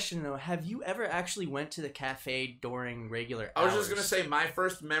 Here's a question though: have you ever actually went to the cafe during regular I was hours? just gonna say my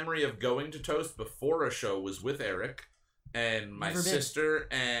first memory of going to Toast before a show was with Eric and my Never been. sister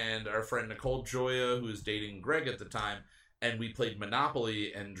and our friend Nicole Joya, who was dating Greg at the time, and we played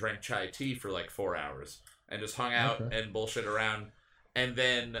Monopoly and drank chai tea for like 4 hours and just hung out Okay. and bullshit around. And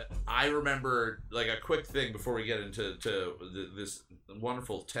then I remember, like, a quick thing before we get into this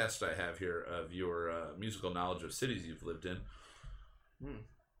wonderful test I have here of your musical knowledge of cities you've lived in.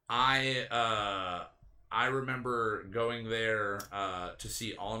 I remember going there to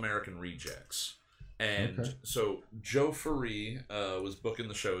see All American Rejects. And Okay. so Joe Faree was booking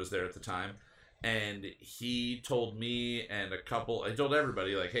the shows there at the time. And he told me and I told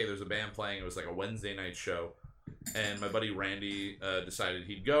everybody, like, hey, there's a band playing. It was like a Wednesday night show. And my buddy Randy decided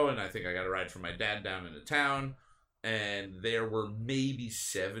he'd go, and I think I got a ride from my dad down into town. And there were maybe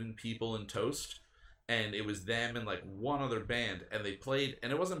 7 people in Toast, and it was them and like one other band, and they played,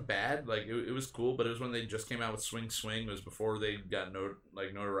 and it wasn't bad. Like it was cool, but it was when they just came out with Swing Swing. It was before they got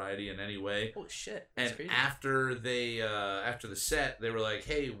notoriety in any way. Oh shit! That's And crazy. after the set, they were like,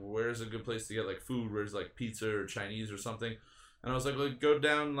 "Hey, where's a good place to get like food? Where's like pizza or Chinese or something?" And I was like, "Well, go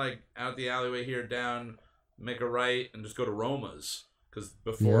down like out the alleyway here, down, make a right, and just go to Roma's." Because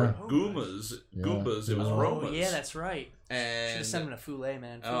before Yeah. Goombas, it was Oh, Roma's. yeah, that's right. Should And have sent him to Foulet,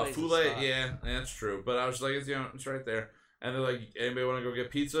 man. oh, Foulet's the Foulet, spot. yeah, that's true. But I was like, it's right there. And they're like, anybody want to go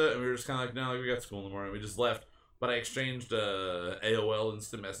get pizza? And we were just kind of like, no, like, we got school in the morning. We just left. But I exchanged AOL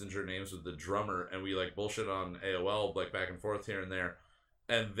Instant Messenger names with the drummer, and we like bullshit on AOL like back and forth here and there.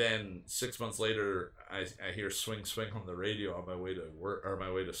 And then 6 months later, I hear Swing Swing on the radio on my way to work or my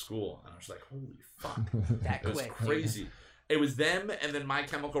way to school, and I was like, holy fuck, That it was quick. crazy. It was them, and then My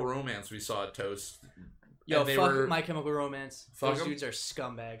Chemical Romance we saw at Toast. Yo, And they fuck were- My Chemical Romance. Fuck Those 'em? dudes are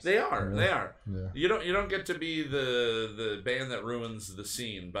scumbags. They are. Yeah. They are. Yeah. You don't get to be the band that ruins the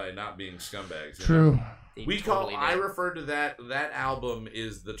scene by not being scumbags. you know? True. They We totally I did. refer to that album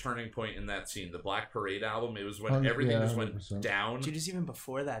is the turning point in that scene. The Black Parade album. It was when 100 everything yeah, just went 100%. down. Dude, it's even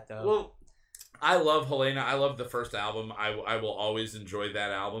before that though. Well, I love Helena. I love the first album. I will always enjoy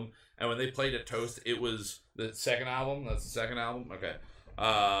that album. And when they played at Toast, it was the second album. That's the second album. Okay.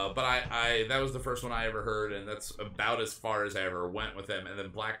 But I that was the first one I ever heard, and that's about as far as I ever went with them. And then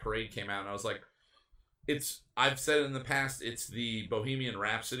Black Parade came out, and I was like, I've said it in the past, it's the Bohemian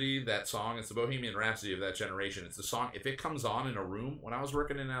Rhapsody, that song. It's the Bohemian Rhapsody of that generation. It's the song, if it comes on in a room, when I was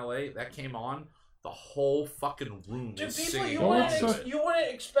working in LA, that came on, the whole fucking room Dude, is people, singing. you Oh, wouldn't, it's a- you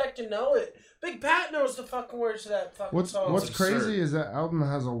wouldn't expect to know it. Big Pat knows the fucking words to that fucking What's song. What's absurd. crazy is that album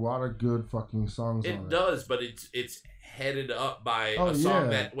has a lot of good fucking songs on It it. does, but it's headed up by Oh, a song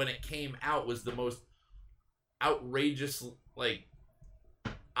yeah. that, when it came out, was the most outrageous, like,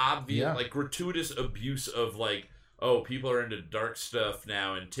 obvious, Yeah. like, gratuitous abuse of, like, oh, people are into dark stuff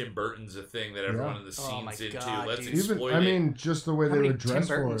now, and Tim Burton's a thing that everyone Yeah. in the Oh scene's my into. God, Let's dude. exploit Even I it. mean, just the way How they many were Tim dressed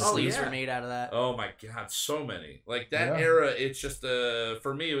for Burton it. Oh, sleeves yeah. were made out of that? Oh my god, so many. Like that Yeah. era, it's just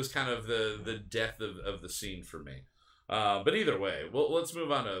for me it was kind of the death of the scene for me. But either way, well, let's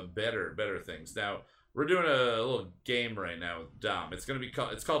move on to better things. Now, we're doing a little game right now with Dom.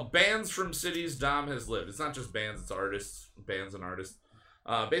 It's called Bands from Cities Dom Has Lived. It's not just bands, it's artists, bands and artists.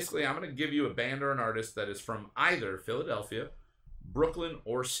 Basically, I'm going to give you a band or an artist that is from either Philadelphia, Brooklyn,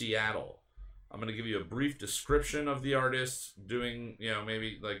 or Seattle. I'm going to give you a brief description of the artist, doing,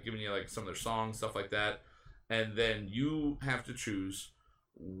 maybe like giving you like some of their songs, stuff like that. and then you have to choose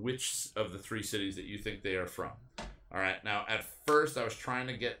which of the 3 cities that you think they are from. All right. Now, at first, I was trying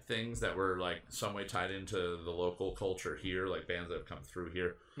to get things that were like some way tied into the local culture here, like bands that have come through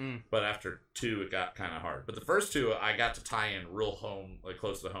here. But after 2, it got kind of hard. But the first 2, I got to tie in real home, like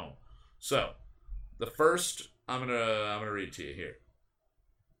close to home. So, the first, I'm gonna read to you here.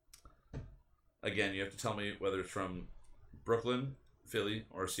 Again, you have to tell me whether it's from Brooklyn, Philly,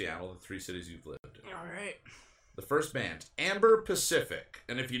 or Seattle, the 3 cities you've lived in. All right. The first band, Amber Pacific.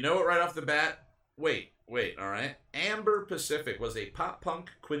 And if you know it right off the bat, wait, all right? Amber Pacific was a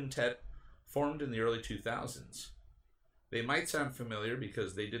pop-punk quintet formed in the early 2000s. They might sound familiar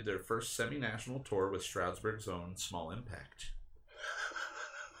because they did their first semi-national tour with Stroudsburg's own Small Impact.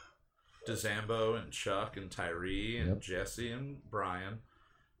 DeZambo and Chuck and Tyree and Jesse and Brian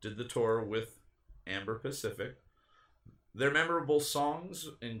did the tour with Amber Pacific. Their memorable songs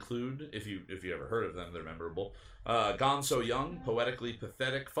include, if you ever heard of them, they're memorable. Gone So Young, Poetically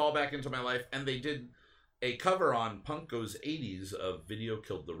Pathetic, Fall Back Into My Life, and they did a cover on Punk Goes 80s of Video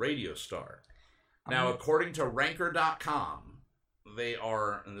Killed the Radio Star. Now, according to Ranker.com, they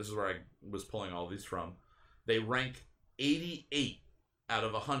are, and this is where I was pulling all these from, they rank 88 out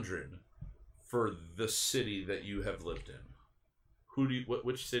of 100 for the city that you have lived in. Who do you,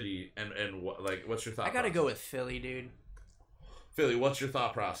 which city, and what, like, what's your thought I gotta process? go with Philly, dude. Philly, what's your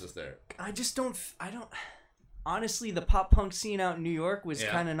thought process there? I don't. Honestly, the pop punk scene out in New York was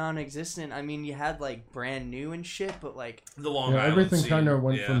Yeah. kind of non-existent. I mean, you had like Brand New and shit, but like The Long Yeah, Island everything scene. kind of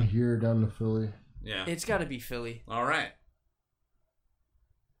went Yeah. from here down to Philly. Yeah. it's got to be Philly. All right.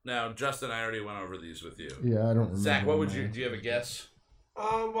 Now, Justin, I already went over these with you. Yeah, I don't remember. Zach, what would mine. you? Do you have a guess?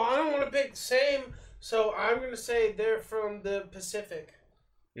 Well, I don't want to pick the same, so I'm gonna say they're from the Pacific.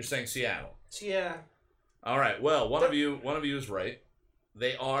 You're saying Seattle. So, yeah. All right. Well, one of you is right.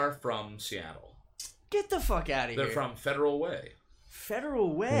 They are from Seattle. Get the fuck out of They're here. from Federal Way.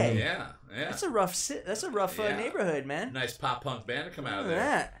 Federal Way. Yeah. That's a rough. That's a rough Yeah. neighborhood, man. Nice pop punk band to come out of Look at there.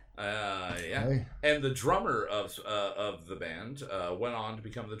 that. Yeah. Hey. And the drummer of the band went on to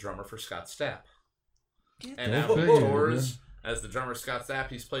become the drummer for Scott Stapp. Get And Go now he figure, tours as the drummer Scott Stapp.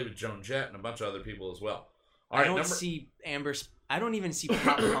 He's played with Joan Jett and a bunch of other people as well. All I right, don't see Amber's. I don't even see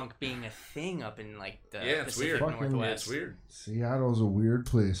pop punk being a thing up in like the Yeah, it's Pacific weird. Fucking- Northwest. It's weird. Seattle's a weird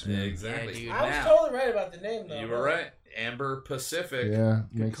place, man. Exactly. dude. I was Now, totally right about the name, though. you were right. Amber Pacific. Yeah,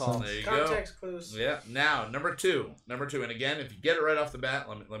 makes call. sense. There you go. Context clues. Yeah. Now, number two, and again, if you get it right off the bat,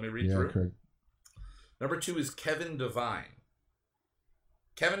 let me read Yeah, through. Craig. Number 2 is Kevin Devine.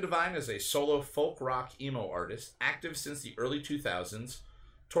 Kevin Devine is a solo folk rock emo artist, active since the early 2000s,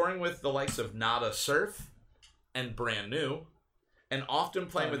 touring with the likes of Nada Surf and Brand New, and often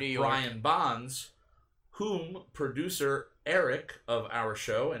playing with New York. Brian Bonds, whom producer Eric of our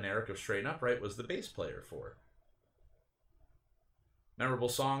show and Eric of Straighten Upright was the bass player for. Memorable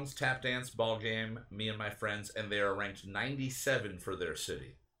songs, Tap Dance, Ball Game, Me and My Friends, and they are ranked 97 for their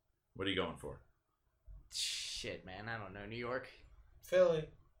city. What are you going for? Shit, man. I don't know. New York. Philly.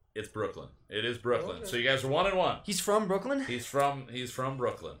 It's Brooklyn. It is Brooklyn. Okay. So you guys are 1-1. He's from Brooklyn. He's from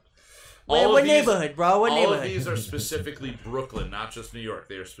Brooklyn. Wait, All what of these- neighborhood, bro? What all neighborhood? of these are specifically Brooklyn, not just New York.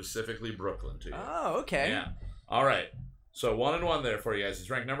 They are specifically Brooklyn to you. Oh, okay. Yeah. All right. So 1-1 there for you guys. He's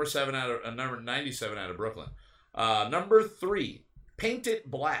ranked number 97 out of Brooklyn. Number 3, Paint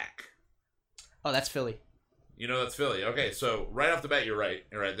It Black. Oh, that's Philly. You know that's Philly. Okay, so right off the bat, you're right.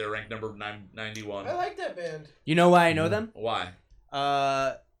 You're right. They're ranked number 91. I like that band. You know why I know them? Why?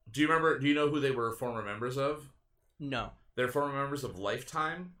 Uh, Do you know who they were former members of? no. They're former members of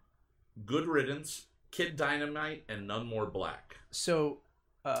Lifetime, Good Riddance, Kid Dynamite, and None More Black. So,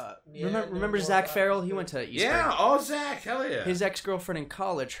 Yeah, remember no, Zach more Farrell? about- He went to Eastern. Yeah, oh Zach, hell yeah. His ex-girlfriend in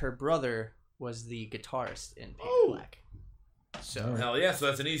college, her brother was the guitarist in Paint It Oh. Black. So, Hell yeah, so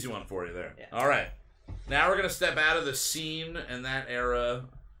that's an easy one for you there. Yeah. All right. Now we're going to step out of the scene and that era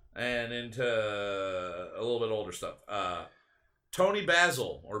and into a little bit older stuff. Tony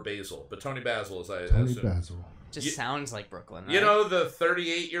Basil, or Basil, but Tony Basil is I Tony assume. Basil. just You- sounds like Brooklyn, right? You know the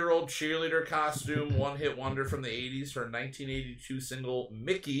 38-year-old cheerleader costume, one-hit wonder from the 80s, her 1982 single,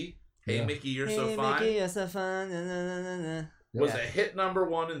 Mickey. Hey, Yeah. Mickey, you're Hey, so fine. Mickey, you're so fine. Na, na, na, na, na. Was Yeah. a hit number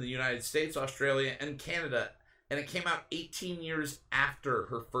 1 in the United States, Australia, and Canada. And it came out 18 years after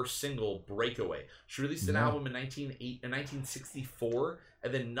her first single, Breakaway. She released an Yeah. album in 1964,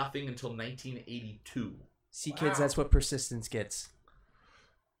 and then nothing until 1982. See, kids, Wow. that's what persistence gets.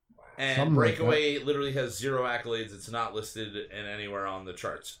 And Something like Breakaway literally has 0 accolades. It's not listed in anywhere on the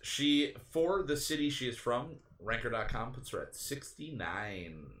charts. She, for the city she is from, Ranker.com puts her at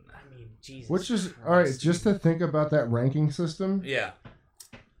 69. I mean, Jesus. Which is Christ. all right. Just to think about that ranking system Yeah.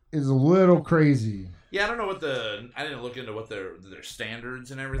 is a little crazy. Yeah, I don't know what I didn't look into what their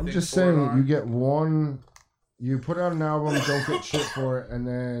standards and everything. I'm just for it saying, are. you get one, you put out an album, don't get shit for it, and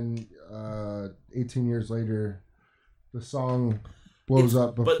then 18 years later, the song blows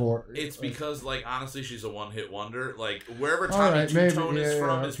up before. But it's because, like, honestly, she's a one-hit wonder. Like, wherever All Tommy right, Two-Tone maybe, is yeah,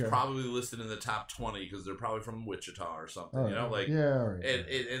 from yeah, is okay. probably listed in the top 20 because they're probably from Wichita or something. All You know, right. like, yeah, all right.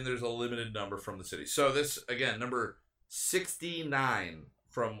 and there's a limited number from the city. So this, again, number 69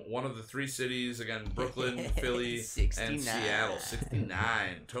 from one of the three cities. Again, Brooklyn, Philly, 69. and Seattle. 69.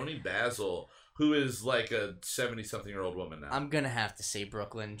 Tony Basil, who is like a 70-something-year-old woman now. I'm gonna have to say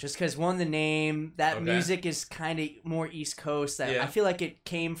Brooklyn, just because one, the name, that Okay. music is kind of more East Coast. That Yeah. I feel like it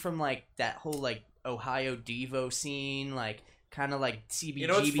came from like that whole like Ohio Devo scene, like kind of like CBGB You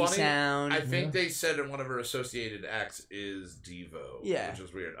know what's funny? sound. I think they said in one of her associated acts is Devo. Yeah. Which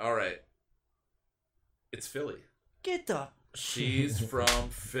is weird. All right. It's Philly. Get the. She's from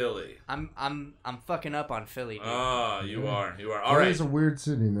Philly. I'm fucking up on Philly, dude. Oh, you Yeah. are. You are. All right. It's a weird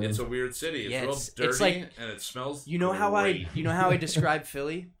city, man. It's a weird city. It's Yeah, real it's dirty like- and it smells you know how great. I describe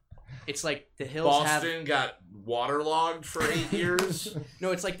Philly? It's like the hills have Boston got waterlogged for 8 years.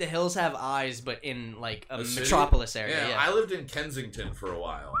 no. It's like the hills have eyes, but in like a The city? metropolis area. Yeah. I lived in Kensington for a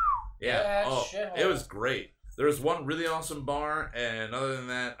while. Yeah. Yeah, Oh, shithole. it was great. There was one really awesome bar, and other than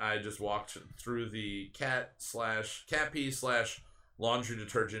that, I just walked through the cat pee / laundry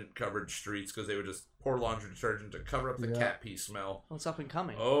detergent covered streets because they would just pour laundry detergent to cover up the Yeah. cat pee smell. What's up and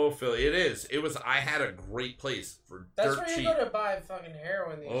coming? Oh, Philly, it is. It was. I had a great place for That's dirt where you cheap. go to buy fucking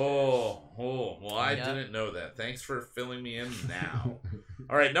heroin these days. Oh, well, I Yeah. didn't know that. Thanks for filling me in now.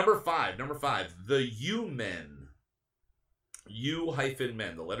 All right, number five, the U-Men.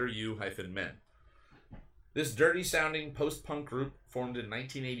 U-Men, the letter U-Men. This dirty-sounding post-punk group formed in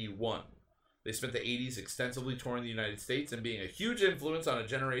 1981. They spent the 80s extensively touring the United States and being a huge influence on a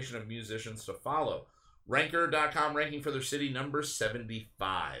generation of musicians to follow. Ranker.com ranking for their city number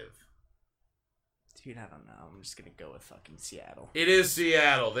 75. Dude, I don't know. I'm just gonna go with fucking Seattle. It is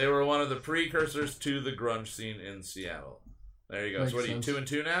Seattle. They were one of the precursors to the grunge scene in Seattle. There you go. Makes So what are you, sense. 2 and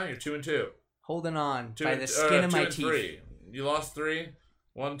 2 now? You're 2 and 2. Holding on Two by and- the skin of two my and teeth. 3. You lost 3,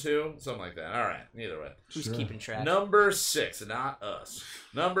 1, 2, something like that. All right, either way. Who's Sure. keeping track? Number 6, not us.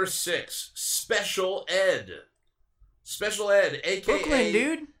 Number 6, Special Ed. Special Ed, aka Brooklyn,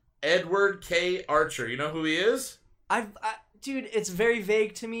 dude. Edward K. Archer. You know who he is? Dude, it's very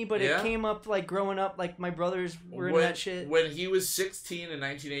vague to me, but Yeah? it came up like growing up. Like my brothers were in that shit. When he was 16 in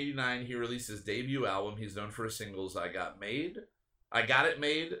 1989, he released his debut album. He's known for his singles I Got It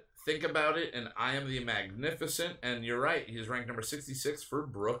Made, Think About It, and I Am the Magnificent. And you're right, he's ranked number 66 for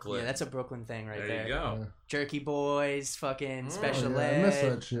Brooklyn. Yeah, that's a Brooklyn thing right there there. you go. Yeah. Jerky Boys, fucking Special Oh, yeah, I miss Ed,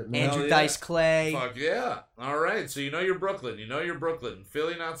 that shit, man. Andrew Hell yeah. Dice Clay. Fuck yeah. All right, so you know you're Brooklyn. You know you're Brooklyn.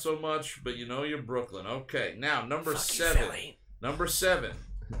 Philly, not so much, but you know you're Brooklyn. Okay, now number Fuck you, 7. Philly. Number 7,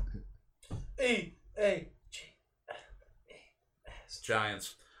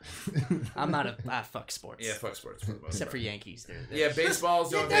 Giants. I'm not a fuck sports. Yeah, fuck sports for the most Except part. for Yankees, dude. Yeah,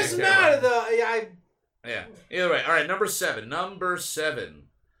 baseball's the It only thing I doesn't care about. matter though. Yeah. Either way. All right. Number 7.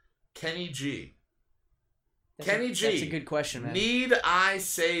 Kenny G. Kenny G. That's a good question, man. Need I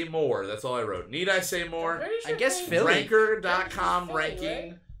say more? That's all I wrote. Need I say more? I guess Philly. Ranker.com Philly, ranking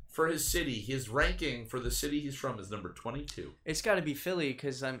right? for his city. His ranking for the city he's from is number 22. It's got to be Philly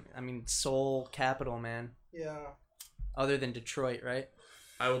because I mean, soul capital, man. Yeah. Other than Detroit, right?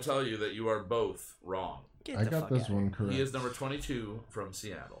 I will tell you that you are both wrong. Get I the got fuck this outta one here. correct. He is number 22 from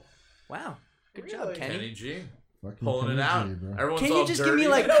Seattle. Wow, good Really? job, Kenny. Kenny G. Fucking Pulling it Kenny out. G, bro. Everyone's Can all you just give dirty. me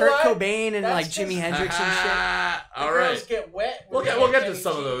like You know Kurt what? Cobain and That's like Jimi just- Hendrix and shit? The All girls right. get wet. when they We'll get get to Kenny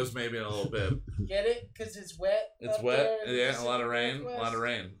some of G. those maybe in a little bit. Get it? Because it's wet. It's up wet. there in the Yeah, a lot of Pacific rain. A Northwest. lot of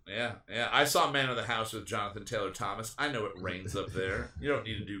rain. Yeah. I saw Man of the House with Jonathan Taylor Thomas. I know it rains up there. You don't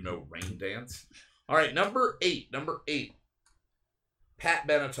need to do no rain dance. All right, number 8. Pat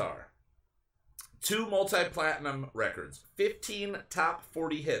Benatar. 2 multi-platinum records. 15 top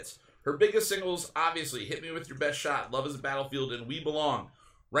 40 hits. Her biggest singles, obviously, Hit Me With Your Best Shot, Love Is a Battlefield, and We Belong.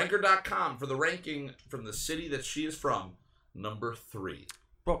 Ranker.com for the ranking from the city that she is from, number 3.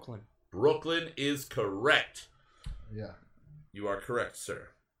 Brooklyn. Brooklyn is correct. Yeah. You are correct, sir.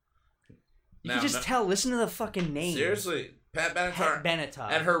 You Now, can just tell. Listen to the fucking name. Seriously, Pat Benatar. Pat Benatar.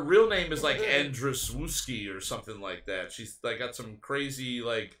 And her real name is like Andrzejewski or something like that. She's like got some crazy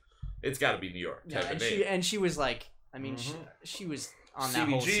like, it's got to be New York Yeah, type and of name. she was like, I mean, Mhm. she was on that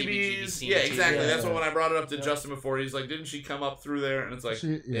whole CBGB CBGBs. scene. Yeah, too. exactly. Yeah. That's when I brought it up to Justin before. He's like, didn't she come up through there? And it's like,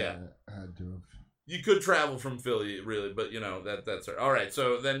 She, yeah. had to have. You could travel from Philly, really, but you know that's her. All right,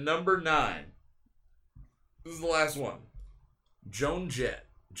 so then number 9. This is the last one. Joan Jett.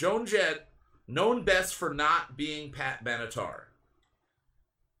 Joan Jett, Known best for not being Pat Benatar.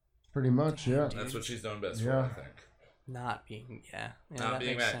 Pretty much, yeah. That's what she's known best for, Yeah. I think. Not being, yeah. Not that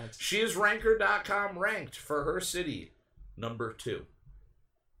being makes mad. sense. She is Ranker.com ranked for her city number 2.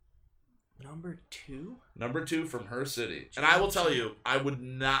 Number 2? Number 2 from her city. And I will tell you, I would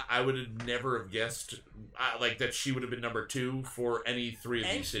have never have guessed like that she would have been number 2 for any 3 of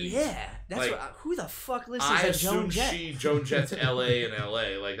these cities. Yeah, that's Like, what, who the fuck listens I to Joan assume Jett? Joan Jett's LA and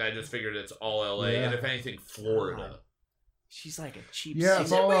LA. Like, I just figured it's all LA. Yeah. And if anything, Florida. God. She's like a cheap. Yeah, singer.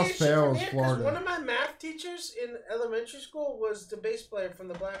 if all else fails, Because Florida. one of my math teachers in elementary school was the bass player from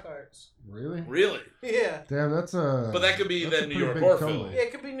the Black Arts. Really? Really? Yeah. Damn, that's a. But that could be that's then a New pretty York big or company. Philly. Yeah,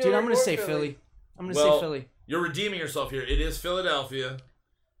 it could be New Dude, York I'm gonna or say Philly. Philly. I'm gonna Well, say Philly. You're redeeming yourself here. It is Philadelphia.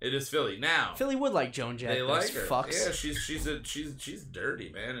 It is Philly. Now, Philly would like Joan Jett. they those like her. Fucks. Yeah, she's dirty,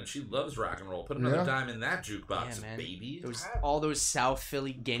 man, and she loves rock and roll. Put another Yeah. dime in that jukebox, Yeah, man. baby. All those South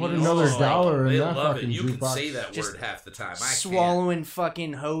Philly guineas. Put another Oh, dollar in they that love it. fucking You can jukebox. say that Just word half the time. I swallowing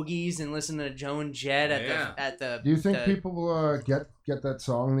fucking hoagies and listening to Joan Jett at Yeah. the. Do you think the- people get that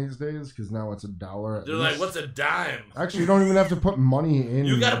song these days? Because now it's $1. can't. At They're least. like, "What's a dime? Actually, you don't even have to put money in.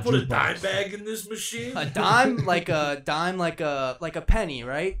 You got to the put a jukebox. dime bag in this machine." a dime like a penny,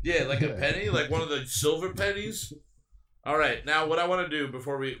 right? Yeah, like a penny, like one of the silver pennies. All right, now what I want to do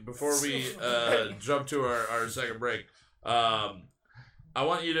before we jump to our second break, I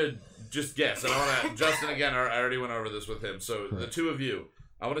want you to just guess. And I want to Justin again. I already went over this with him. So the two of you,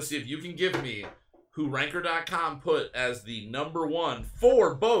 I want to see if you can give me who Ranker.com put as the number 1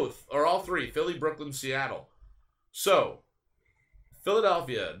 for both or all 3: Philly, Brooklyn, Seattle. So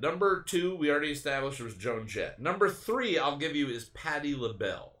Philadelphia, number 2, we already established was Joan Jett. Number 3, I'll give you, is Patti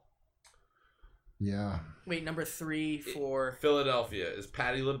LaBelle. Yeah. Wait, number 3 for Philadelphia is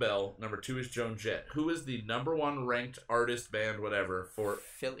Patti LaBelle. Number 2 is Joan Jett. Who is the number 1 ranked artist, band, whatever, for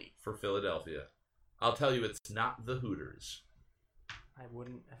Philly. Philadelphia? I'll tell you, it's not the Hooters. I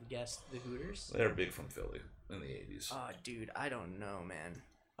wouldn't have guessed the Hooters. They're big from Philly in the 80s. Oh, dude, I don't know, man.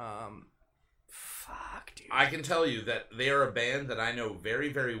 Fuck, dude. I can tell you that they are a band that I know very,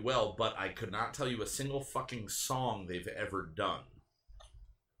 very well, but I could not tell you a single fucking song they've ever done.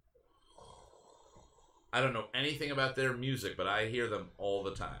 I don't know anything about their music, but I hear them all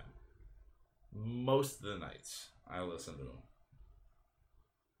the time. Most of the nights, I listen to them.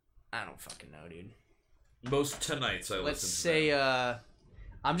 I don't fucking know, dude. Most tonights, I Let's listen to say, them.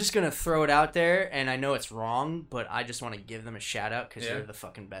 I'm just gonna throw it out there, and I know it's wrong, but I just want to give them a shout out because Yeah. they're the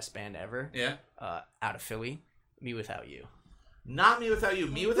fucking best band ever. Yeah? Out of Philly, Me Without You. Not Me Without You.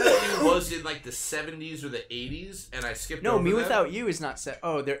 Me Without You was in like the 70s or the 80s, and I skipped No, over Me them. Without You is not set.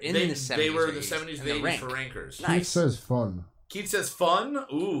 Oh, they're in They, the 70s. they were or the 80s, 70s and and the 80s for rank. rankers. Nice. Keith says fun. Keith says fun.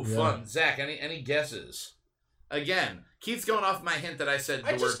 Ooh, Yeah. fun. Zach, any guesses? Again, Keith's going off my hint that I said the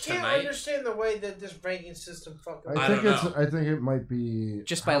I word just can't tonight. understand the way that this ranking system fucking. I think don't it's. know. I think it might be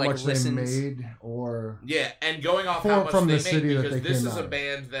Just by, how like, much listens. they made, or Yeah, and going off how much from they the make, city that because they this came is out a of.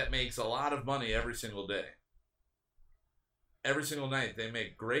 band that makes a lot of money every single day. Every single night, they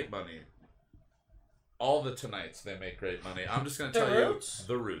make great money. All the tonights, they make great money. I'm just going to The tell Roots? you,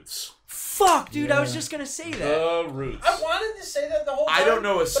 The Roots. Fuck, dude, I was Yeah. just gonna say that. The Roots. I wanted to say that the whole time. I don't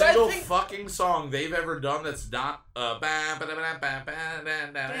know a but I single think- fucking song they've ever done that's not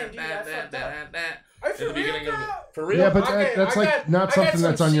Are you in the for beginning real, of bro? for real. Yeah, but Okay, that's I like got- not I got something some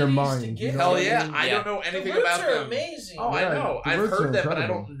that's on your CDs to mind. give You Hell know? yeah, I Yeah. don't know The anything Roots about are them. amazing. Oh, I Yeah, know. the I've Roots are heard them, but I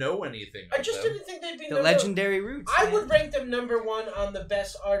incredible. don't know anything. I of just them. didn't think they'd be The number. legendary Roots. I man. would rank them number 1 on the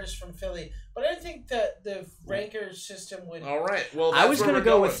best artists from Philly, but I didn't think that the ranker system would. All right. Well, I that's was where gonna we're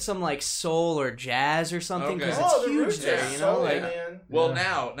go going. with some like soul or jazz or something because Okay. Oh, it's the huge Roots there. are You know, soul, like man. Well,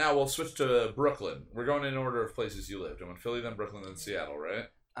 Yeah. now we'll switch to Brooklyn. We're going in order of places you lived. I went Philly, then Brooklyn, then Seattle, right?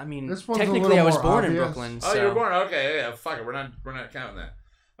 I mean, This one's a technically little I was more born in obvious. Brooklyn. Oh, So. you were born. Okay, yeah. Fuck it. We're not counting that.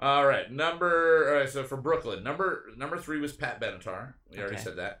 All right. All right. So for Brooklyn, number 3 was Pat Benatar. We already Okay.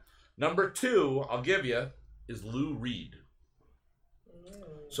 said that. Number 2, I'll give you, is Lou Reed.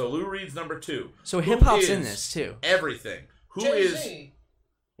 So Lou Reed's number 2. So Who hip hop's is in this too. Everything. Who is? Jay-Z.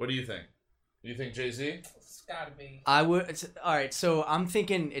 What do you think? You think Jay-Z? It's gotta be. I would. All right, so I'm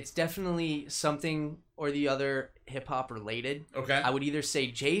thinking it's definitely something or the other hip hop related. Okay. I would either say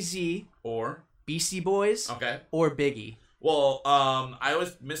Jay-Z, Or Beastie Boys, okay. or Biggie. Well, I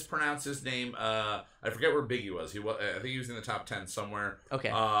always mispronounce his name. I forget where Biggie was. I think he was in the top 10 somewhere.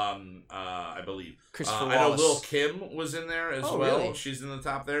 Okay. I believe. Christopher I know Wallace. Lil Kim was in there as Oh, well. really? She's in the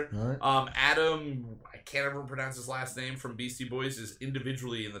top there. All right. Adam, I can't ever pronounce his last name, from Beastie Boys, is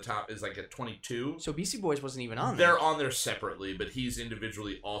individually in the top. Is like at 22. So Beastie Boys wasn't even on there. They're on there separately, but he's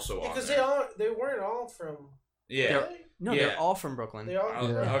individually also on Because there. they weren't all from. Yeah. No, Yeah. they're all from Brooklyn. They all.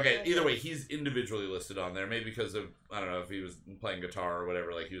 Yeah. Okay, either way, he's individually listed on there. Maybe because of, I don't know, if he was playing guitar or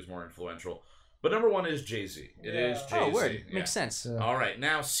whatever, like he was more influential. But number one is Jay-Z. It is Yeah. Jay-Z. Oh, word. Yeah. Makes sense. Yeah. All right,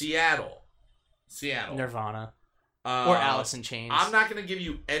 now Seattle. Nirvana. Uh, Or Alice in Chains. I'm not going to give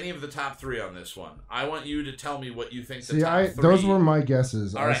you any of the top three on this one. I want you to tell me what you think the See, top three. those were my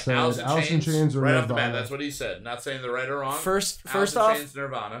guesses. All I right, said Alice in Chains, or right off the bat. Nirvana. That's what he said. Not saying they're right or wrong. First Alice in off, Chains,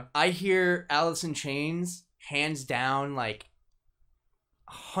 Nirvana. I hear Alice in Chains hands down like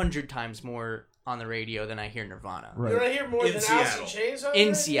 100 times more on the radio than I hear Nirvana. Right. You want to hear more In than Seattle. Alice in Chains on the In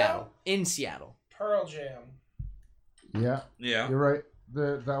radio? Seattle. In Seattle. Pearl Jam. Yeah, Yeah. you're right.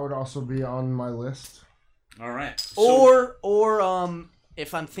 That would also be on my list. All right. So, Or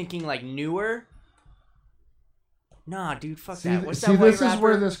if I'm thinking like newer. Nah, dude, fuck See, that. What's see, that white this is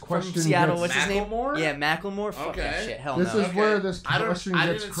where rapper this from question Seattle? gets- What's his name? Macklemore? Yeah, Macklemore. Fuck that Okay. shit. Hell This no. is Okay. where this I question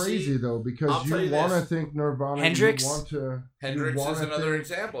gets didn't crazy see- though, I'll because tell you you want to this. think Nirvana. Hendrix? You want to. Hendrix you is wanna another think,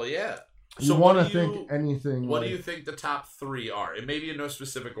 example. Yeah. You So want what to do you- think anything. What like, do you think the top three are? It may be in no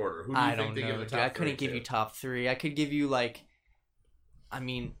specific order. Who do you I think don't they know, give the dude. top I couldn't three give to? you top three. I could give you like, I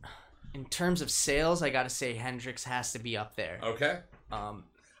mean, in terms of sales, I gotta say Hendrix has to be up there. Okay. I'm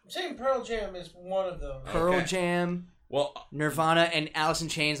saying Pearl Jam is one of them. Pearl Okay. Jam, Well, Nirvana, and Alice in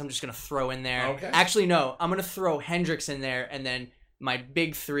Chains. I'm just gonna throw in there. Okay. Actually, no. I'm gonna throw Hendrix in there, and then my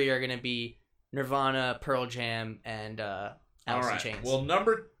big three are gonna be Nirvana, Pearl Jam, and Alice all in right. Chains. Well,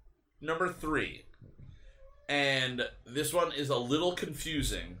 number three, and this one is a little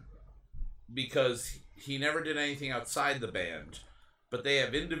confusing because he never did anything outside the band, but they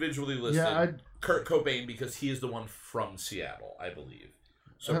have individually listed Yeah, Kurt Cobain because he is the one from Seattle, I believe.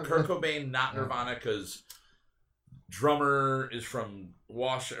 So Kurt Cobain, not Nirvana, because drummer is from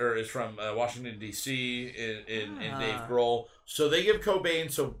Washington D.C. in Dave Grohl. So they give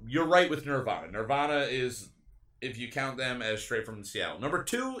Cobain. So you're right with Nirvana. Nirvana is, if you count them as straight from Seattle. Number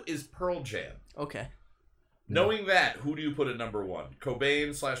two is Pearl Jam. Okay. Knowing that, who do you put at number one?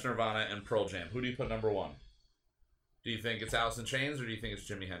 Cobain / Nirvana and Pearl Jam. Who do you put number one? Do you think it's Alice in Chains or do you think it's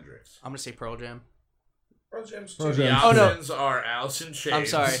Jimi Hendrix? I'm gonna say Pearl Jam. Pearl Jam's Pearl too. The Jam. Oh, no. options are Alice in Chains. I'm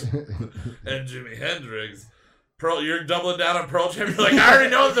sorry. And Jimi Hendrix. You're doubling down on Pearl Jam. You're like, I already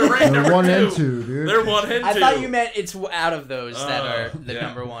know they're ranked They're number one two. and two, dude. They're one and two. I thought you meant it's out of those that are the yeah.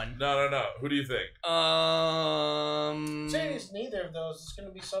 number one. No. Who do you think? I'm saying it's neither of those. It's going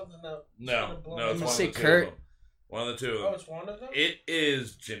to be something that. No, blow it's I'm one gonna of say the two Kurt. of them. One of the two of Oh, them. it's one of them? It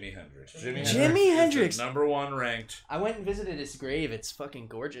is Jimi Hendrix. Jimi Hendrix Hendrix. is the number one ranked. I went and visited his grave. It's fucking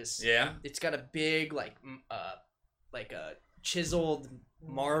gorgeous. Yeah. It's got a big like a chiseled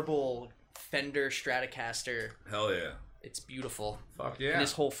marble Fender Stratocaster. Hell yeah. It's beautiful. Fuck yeah. And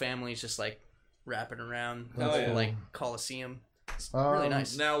his whole family's just like wrapping around the Hell whole yeah. like Coliseum. It's really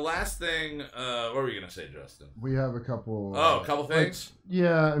nice. Now, last thing, what were you gonna say, Justin? We have a couple. Oh, a couple things.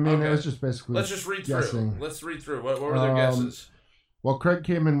 Yeah, I mean, Okay. it was just basically. Let's just read guessing. through. Let's read through. What were their guesses? Well, Craig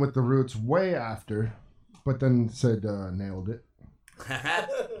came in with the Roots way after, but then said nailed it.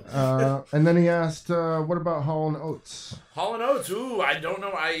 And then he asked, "What about Hall & Oates?" Hall & Oates. Ooh, I don't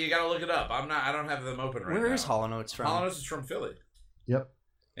know. You gotta look it up. I don't have them open right now. Where is Hall & Oates from? Hall & Oates is from Philly. Yep.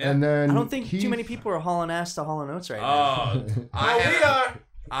 Yeah. And then I don't think Keith, too many people are hauling ass to Hall & Oates right now. Oh, We are.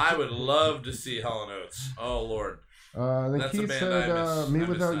 I would love to see Hall & Oates. Oh Lord. Then That's a Keith band said, I "Me miss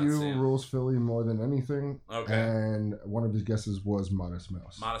Without not You seeing. rules Philly more than anything." Okay. And one of his guesses was Modest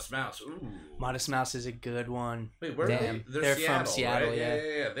Mouse. Modest Mouse. Ooh. Modest Mouse is a good one. Wait, where Damn. are they? They're Seattle, from Seattle, right? yeah.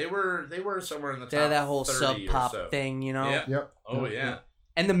 Yeah. They were somewhere in the top. They're that whole 30 sub or pop so. thing, you know? Yeah. Yep. Oh Yep, yeah. yep.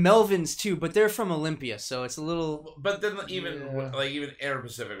 And the Melvins too, but they're from Olympia, so it's a little. But then even Yeah. even Air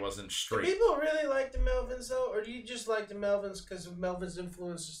Pacific wasn't Do straight. people really like the Melvins, though? Or do you just like the Melvins because Melvins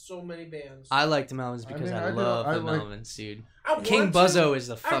influenced so many bands? I like the Melvins because mean, I, I do- love I the like- Melvins, dude. I want King to. Buzzo is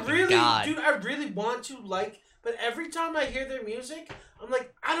the I fucking really, god. dude, I really want to but every time I hear their music, I'm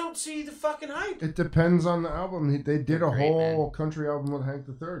like, I don't see the fucking hype. It depends on the album. They did They're a great, whole country album with Hank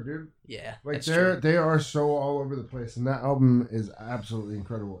III, dude. Yeah, Like that's true. they are so all over the place, and that album is absolutely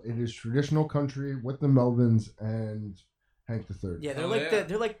incredible. It is traditional country with the Melvins and Hank III. Yeah, they're Oh, like yeah.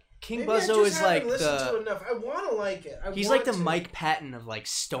 they're like King Maybe I Buzzo just is haven't like listened to the enough. I want to like it. he's want like the to. Mike Patton of like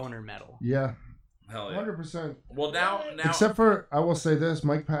stoner metal. Yeah, Hell yeah. 100%. Well, now Except for, I will say this,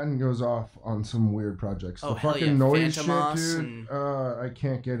 Mike Patton goes off on some weird projects. Oh, The hell fucking yeah. noise Phantomas shit, dude. and- I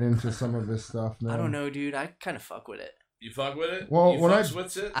can't get into some of this stuff, man. I don't know, dude. I kind of fuck with it. you fuck with it. Well, you when fucks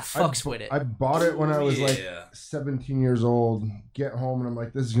with it. I fucks with it. I bought it when I was like Yeah. 17 years old. Get home and I'm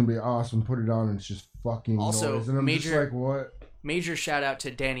like, this is gonna be awesome. Put it on and it's just fucking Also, noise. And I'm just major- like, what? Major shout out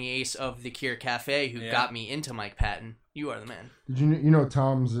to Danny Ace of the Cure Cafe who Yeah. got me into Mike Patton. You are the man. Did you know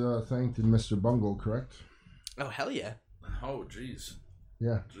Tom's thanked in Mr. Bungle, correct? Oh hell yeah! Oh, jeez.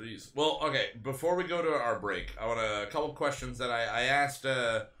 Yeah. Jeez. Well, okay. Before we go to our break, I want a couple questions that I asked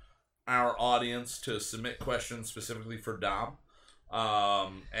our audience to submit questions specifically for Dom.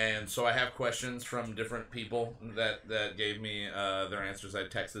 And so I have questions from different people that gave me their answers. I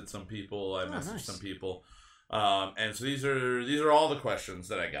texted some people, I messaged nice. some people, and so these are all the questions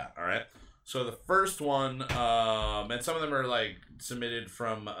that I got. All right. So the first one, and some of them are like submitted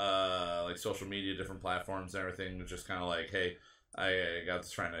from like social media, different platforms, and everything. It's just kind of like, hey, I got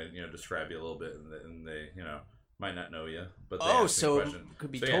this trying to describe you a little bit, and they might not know you, but they asked me so a it question.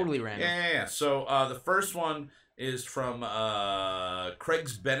 could be So, totally random. Yeah. So the first one is from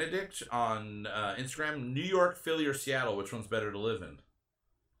Craig's Benedict on Instagram. New York, Philly, or Seattle? Which one's better to live in?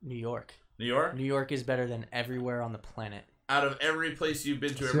 New York. New York? New York is better than everywhere on the planet. Out of every place you've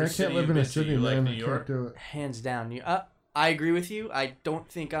been to, See, every I city can't live you've in a been to, city, you like man. New I can't York? do it. Hands down. I agree with you. I don't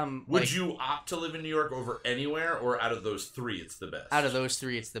think I'm. Would like, you opt to live in New York over anywhere, or out of those three, it's the best? Out of those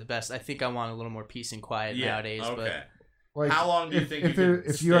three, it's the best. I think I want a little more peace and quiet nowadays. Okay. Like, How long do you think you could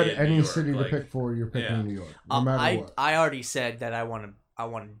if you had stay in any New York? city Like, to pick for, you're picking yeah. New York, no matter what. I already said that I want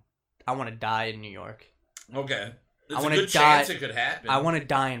to die in New York. Okay. There's I a wanna good die- chance it could happen. I want to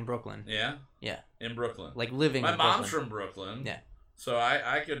die in Brooklyn. Yeah. Yeah. In Brooklyn. Like living. My in mom's Brooklyn. from Brooklyn. Yeah. So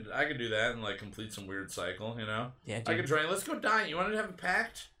I could do that and like complete some weird cycle, Yeah, dude. I could join. Let's go dine. You want to have a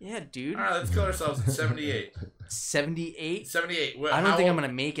pact? Yeah, dude. All right, let's kill ourselves at 78. 78. 78. Well, I don't how think I'm old-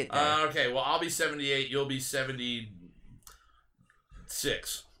 gonna make it there. Okay, well I'll be 78. You'll be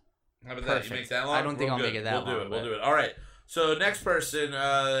 76. How about that? You Perfect. make that long? I don't think We're I'll good. make it that We'll long, do it. We'll but- do it. All right. So next person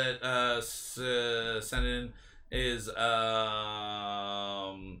sent in is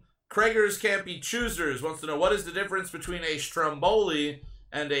Craigers Can't Be Choosers wants to know what is the difference between a Stromboli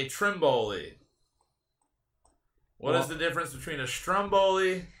and a Trimboli. What is the difference between a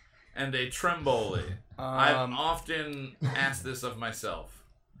Stromboli and a Trimboli? I've often asked this of myself.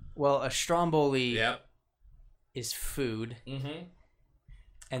 Well, a Stromboli Yep. is food, Mm-hmm.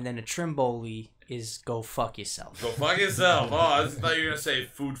 and then a Trimboli is go fuck yourself. Go fuck yourself. Oh, I just thought you were gonna say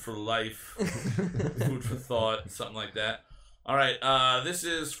food for life, food for thought, something like that. All right. This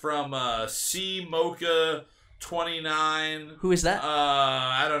is from C Mocha 29. Who is that?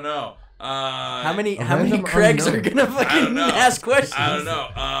 I don't know. how many random Craigs are unknown. gonna I don't fucking know. ask questions? I don't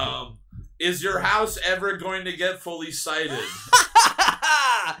know. Is your house ever going to get fully sighted?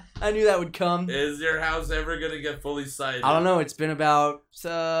 I knew that would come. Is your house ever going to get fully sighted? I don't know. It's been about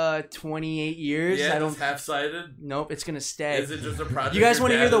 28 years. Yeah, I don't. it's half-sighted. Nope, it's gonna stay. Is it just a project? You guys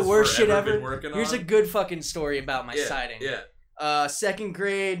want to hear the worst shit ever? Working Here's on? a good fucking story about my yeah, siding. Yeah. Second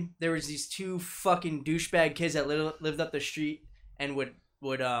grade, there was these two fucking douchebag kids that lived up the street and would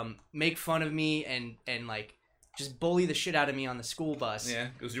make fun of me and like just bully the shit out of me on the school bus. Yeah,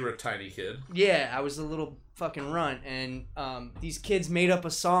 because you were a tiny kid. Yeah, I was a little fucking runt, and these kids made up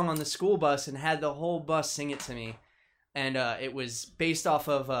a song on the school bus and had the whole bus sing it to me, and it was based off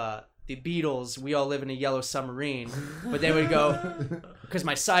of the Beatles, "We All Live in a Yellow Submarine," but they would go because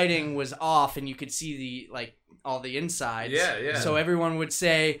my siding was off and you could see the all the insides. Yeah, yeah. So everyone would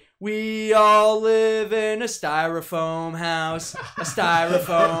say, "We all live in a styrofoam house, a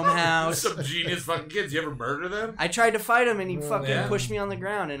styrofoam house." Some genius fucking kids. You ever murder them? I tried to fight him and he fucking Yeah. pushed me on the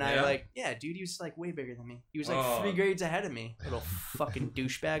ground, and Yeah. dude, he was like way bigger than me. He was Oh. 3 grades ahead of me. Little fucking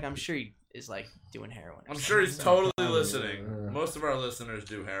douchebag. I'm sure he is like doing heroin. or I'm sure he's totally listening. Yeah. Most of our listeners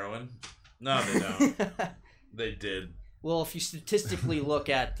do heroin. No, they don't. something. They did. Well, if you statistically look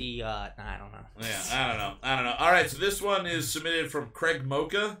at the, I don't know. Yeah, I don't know. All right, so this one is submitted from Craig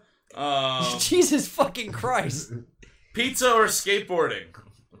Mocha. Jesus fucking Christ. Pizza or skateboarding?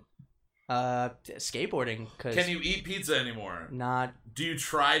 Skateboarding, cause Can you eat pizza anymore? not Do you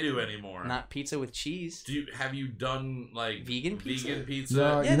try to anymore? pizza with cheese. Have you done like Vegan pizza? Vegan pizza?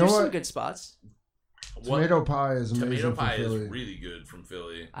 No, Yeah, you know there's some what? good spots. What- Tomato pie is amazing Tomato from pie is Philly. really good from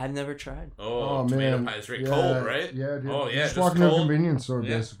Philly. I've never tried. Oh, tomato man. pie is great. Yeah, Cold, right? Yeah, dude. Oh, yeah, Just just walking to a cold. convenience store,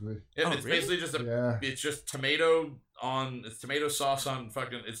 Yeah. basically. Yeah, Oh, it's really? basically just Yeah, it's just tomato sauce on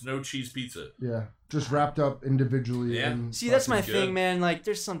fucking. It's no cheese pizza. yeah. Just wrapped up individually. Yeah. in See, that's my fucking thing, good. man. Like,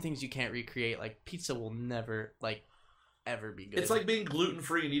 there's some things you can't recreate. Like, pizza will never, ever be good. It's like being gluten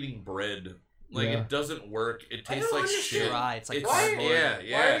free and eating bread. Like Yeah. it doesn't work. It I tastes don't like understand. shit. dry. It's like It's, cardboard. yeah.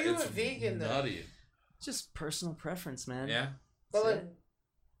 Why are you it's a vegan, though? nutty. It's just personal preference, man. Yeah. But like,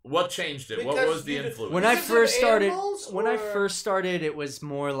 What changed it? What Because was the you- influence? When I Because of first started, animals, when I or- first started, it was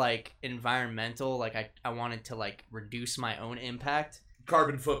more like environmental. Like I wanted to reduce my own impact.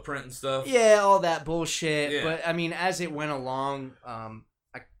 Carbon footprint and stuff. Yeah, all that bullshit. Yeah. But I mean, as it went along,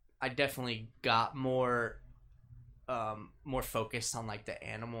 I definitely got more more focused on like the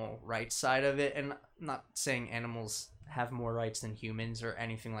animal rights side of it, and I'm not saying animals have more rights than humans or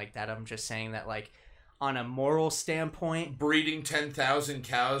anything like that. I'm just saying that like on a moral standpoint, breeding 10,000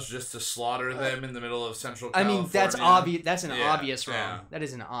 cows just to slaughter them in the middle of Central I California. mean that's obvious. That's an Yeah, obvious wrong. yeah. That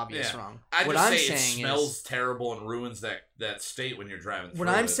is an obvious wrong. I What just I'm say it saying smells is, terrible and ruins that state when you're driving through what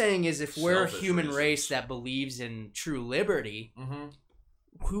I'm it. saying is, if we're a Selfish human reasons. race that believes in true liberty, Mm-hmm.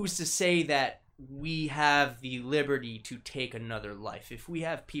 who's to say that we have the liberty to take another life? If we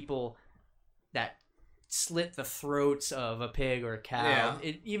have people that slit the throats of a pig or a cow,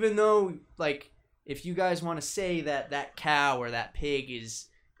 Yeah. even though, like, if you guys want to say that that cow or that pig is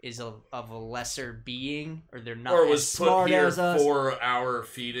of a lesser being, or they're not Or as was put smart here as us, for our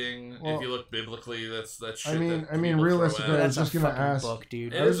feeding. Well, if you look biblically, that's shit. I mean, that people throw realistically, out. I was that's a just gonna fucking ask. book,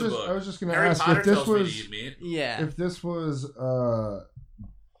 dude. It is a book. I was just gonna Harry ask Potter if this tells me to was eat meat. Yeah. if this was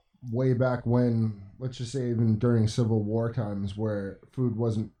way back when, let's just say even during Civil War times, where food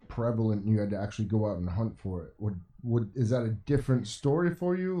wasn't prevalent and you had to actually go out and hunt for it. Would is that a different story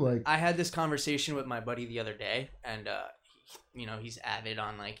for you? Like, I had this conversation with my buddy the other day, and he's avid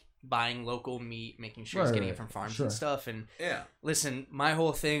on like buying local meat, making sure he's Right, getting right, it from farms sure. and stuff. And Yeah. listen, my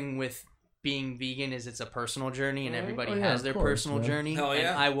whole thing with being vegan is it's a personal journey, and everybody Oh, yeah, has of their course, personal man. journey. Hell And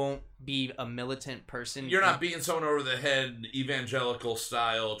yeah. I won't be a militant person. You're not beating someone over the head, evangelical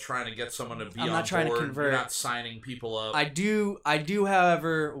style, trying to get someone to be I'm on not trying to board. convert. You're not signing people up. I do,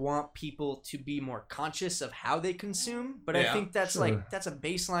 however, want people to be more conscious of how they consume. But I Yeah. think that's Sure. that's a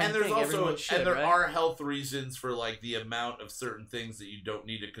baseline and there's thing. also Everyone should, and there right? are health reasons for like the amount of certain things that you don't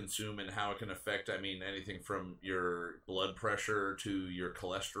need to consume and how it can affect. I mean, anything from your blood pressure to your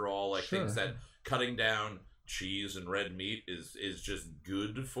cholesterol, like Sure. things that cutting down cheese and red meat is just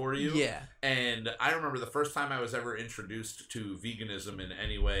good for you. Yeah. And I remember the first time I was ever introduced to veganism in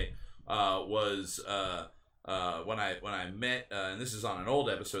any way was when I met, and this is on an old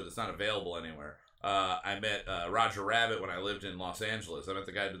episode that's not available anywhere. I met Roger Rabbit when I lived in Los Angeles. I met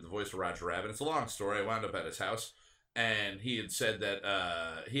the guy who did the voice for Roger Rabbit. It's a long story. I wound up at his house, and he had said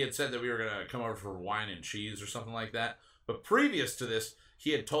that we were gonna come over for wine and cheese or something like that. But previous to this,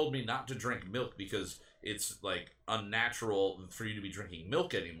 he had told me not to drink milk because it's like unnatural for you to be drinking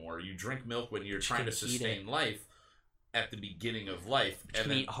milk anymore. You drink milk when you're trying to can eat sustain life at the beginning of life, You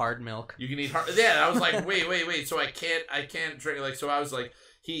can eat hard milk. you can eat hard. Yeah, I was like, wait. So I can't drink. Like, so I was like,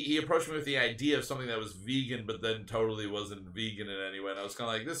 he approached me with the idea of something that was vegan, but then totally wasn't vegan in any way. And I was kind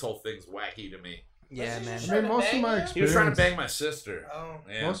of like, this whole thing's wacky to me. Yeah, Was he man. just I mean, trying to most of bang my you? He was trying to experience, bang my sister. Oh.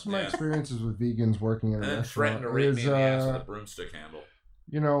 Yeah, most of my yeah. experiences with vegans working in And a then threatened restaurant to rape is, me in the ass with a broomstick handle.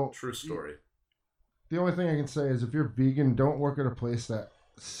 you know, True story. the only thing I can say is if you're vegan, don't work at a place that,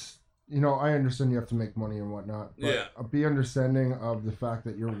 I understand you have to make money and whatnot, but Yeah. be understanding of the fact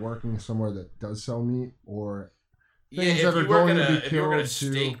that you're working somewhere that does sell meat or Yeah, things if that are you work going at to a be if you work at a killed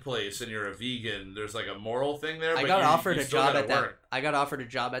to. steak place and you're a vegan, there's like a moral thing there. I but got you offered you a still job gotta at that. work. I got offered a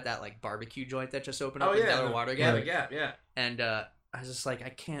job at that like barbecue joint that just opened Oh up in yeah, Delaware the Watergate, Gap, yeah. and I was just like,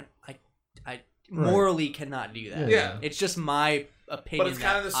 I morally cannot do that. Yeah. It's just my opinion. But it's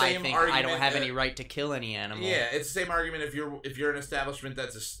kinda that the same I think I don't argument have that- any right to kill any animal. Yeah, it's the same argument if you're an establishment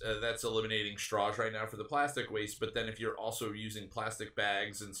that's eliminating straws right now for the plastic waste, but then if you're also using plastic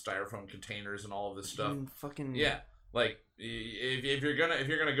bags and styrofoam containers and all of this stuff, Fucking yeah, like if you're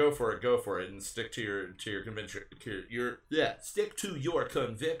gonna go for it and stick to your convention, stick to your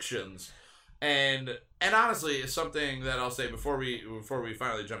convictions, and honestly, it's something that I'll say before we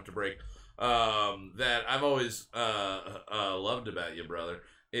finally jump to break. That I've always loved about you, brother,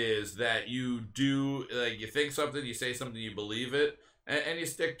 is that you do, like, you think something, you say something, you believe it, and you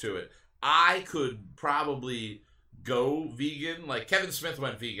stick to it. I could probably go vegan. Like, Kevin Smith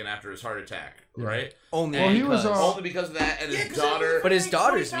went vegan after his heart attack, Yeah. right? only Well, he because. was, Only because of that, and Yeah, his 'cause daughter... But his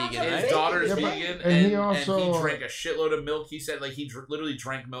daughter's 40 pounds vegan, of right? His daughter's Yeah, but- vegan, and he also- he drank a shitload of milk. He said, like, he literally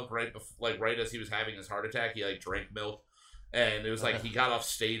drank milk right as he was having his heart attack. He, like, drank milk. And it was like he got off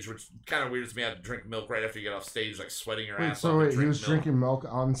stage, which kind of weirds me out to drink milk right after you get off stage, like sweating your Wait, ass so off. and wait, he drink was milk. drinking milk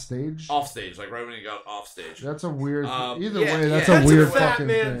on stage? Off stage, like right when he got off stage. That's a weird. Either yeah, way, that's yeah. a That's weird a fat fucking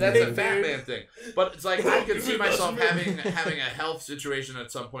man, thing. That's a Dude. fat man thing. But it's like I could see myself Investment. having a health situation at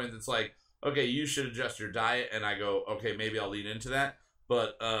some point that's like, okay, you should adjust your diet, and I go, okay, maybe I'll lean into that.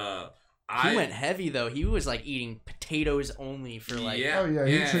 But He went heavy though. He was like eating potatoes only for like Oh, yeah,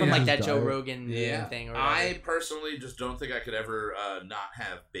 he from changed like his that Joe diet. Rogan Yeah, thing or whatever. I personally just don't think I could ever not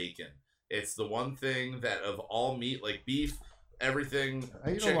have bacon. It's the one thing that of all meat, like beef, everything,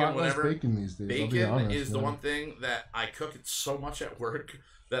 I eat chicken, a lot whatever. less bacon these days. I'll be Bacon honest, is the man. one thing that I cook it so much at work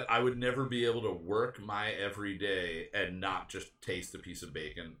that I would never be able to work my everyday and not just taste a piece of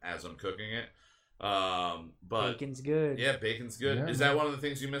bacon as I'm cooking it. But Bacon's good. yeah, bacon's good. Yeah, Is that one of the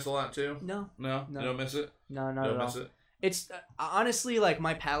things you miss a lot too? No, No, No. you don't miss it. no, not You at don't miss all. it. It's honestly like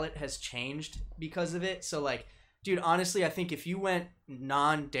my palate has changed because of it. So like, dude, honestly, I think if you went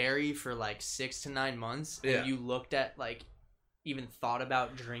non-dairy for like 6 to 9 months Yeah. and you looked at like, even thought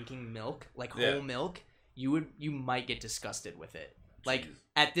about drinking milk, like Yeah. whole milk, you might get disgusted with it. Like Jeez.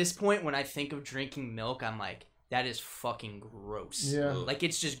 at this point, when I think of drinking milk, I'm like, that is fucking gross. Yeah. Ugh. Like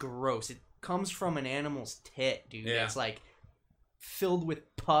it's just gross. It comes from an animal's tit, dude. Yeah. It's like filled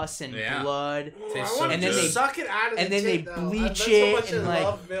with pus and Yeah. blood. Tastes I so want And to then good. they- suck it out of and the then they tit, though. bleach That's it how much and, I like-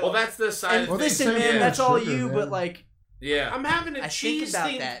 love milk. Well, that's the side And of Well, things. the listen, same man, with that's all sugar, you. man. But like, Yeah. I'm having a I think about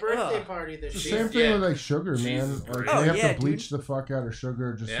cheese-themed that. birthday Ugh. party this It's the year. same thing Yeah. with like sugar, Cheese man. is Like great. they Oh, have yeah, to bleach dude. the fuck out of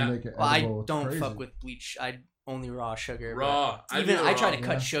sugar just Yeah. to make it well, I edible. It's don't crazy. fuck with bleach. I only raw sugar. but Raw. Even do I try raw. to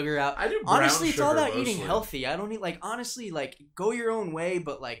cut Yeah. sugar out. I do brown Honestly, it's all sugar about eating mostly. healthy. I don't need like honestly like go your own way,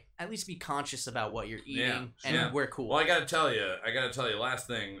 but like at least be conscious about what you're eating, Yeah, and yeah. we're cool. Well, I gotta tell you. Last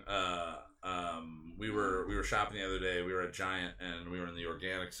thing. We were shopping the other day. We were at Giant, and we were in the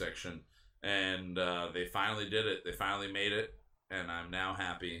organic section, and they finally did it. They finally made it, and I'm now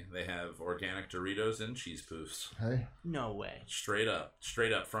happy. They have organic Doritos and cheese poofs. Hey, No way. Straight up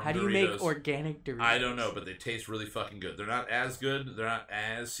from How do you Doritos. make organic Doritos? I don't know, but they taste really fucking good. They're not as good. They're not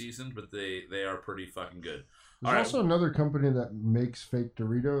as seasoned, but they are pretty fucking good. there's All right. also another company that makes fake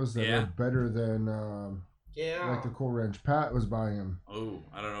Doritos that Yeah. are better than Yeah. like the Cool Ranch. Pat was buying them. Oh,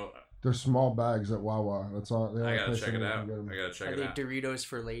 I don't know. They're small bags at Wawa. That's all. I gotta check it out. I gotta check Are it they out. Doritos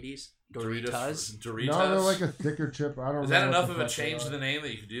for ladies? Doritos. Doritos. Doritos. No, they're like a thicker chip. I don't Is know. that what enough the of a fuck they change are. to the name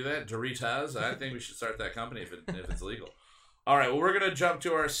that you could do that? Doritos? I think we should start that company if it's legal. All right, well, we're going to jump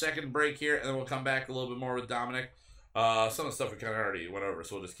to our second break here, and then we'll come back a little bit more with Dominic. Some of the stuff we kind of already went over,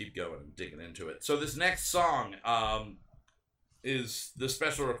 so we'll just keep going and digging into it. So this next song is the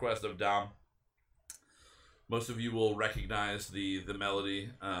special request of Dom. Most of you will recognize the melody.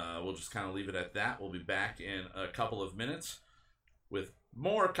 We'll just kind of leave it at that. We'll be back in a couple of minutes with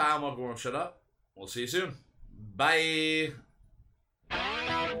more Kyle Mocha Won't Shut Up. We'll see you soon. Bye.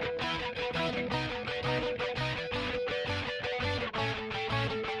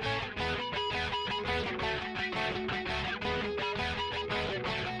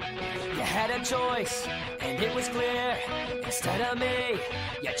 You had a choice, and it was clear. Instead of me,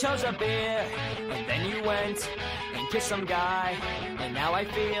 you chose a beer. And then you went and kissed some guy. And now I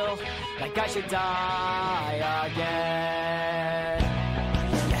feel like I should die again.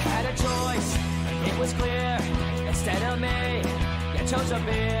 You had a choice, and it was clear. Instead of me, you chose a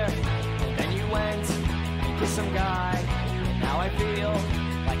beer. And then you went and kissed some guy. And now I feel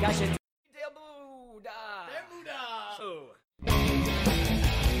like I should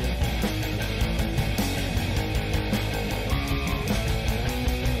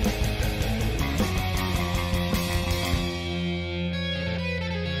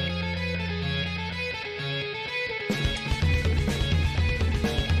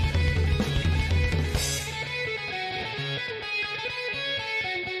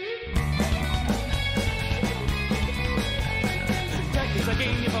Tech is a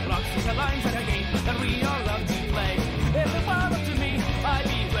game of blocks, it's a lines and a game that we all love to play. If it were up to me, I'd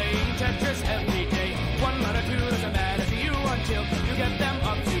be playing Tetris every day. 1 letter 2 doesn't matter to you until you get them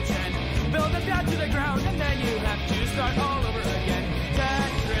up to 10. Build them down to the ground and then you have to start all over again.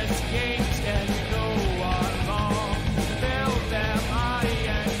 Tetris games can go on long. Build them high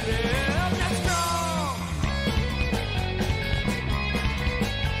and build them strong.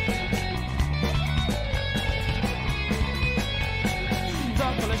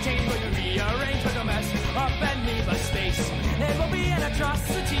 The colors change when you rearrange with a mess up and leave a space. It will be an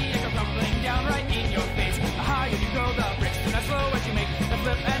atrocity, it comes crumbling down right in your face. The higher you go, the bricks spin as slow as you make the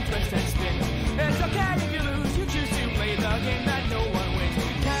flip and twist and spin. It's okay if you lose, you choose to play the game that no one wins.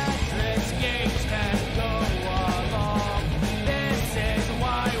 Tetris games can go along. This is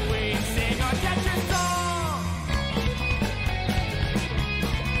why we sing our Tetris song.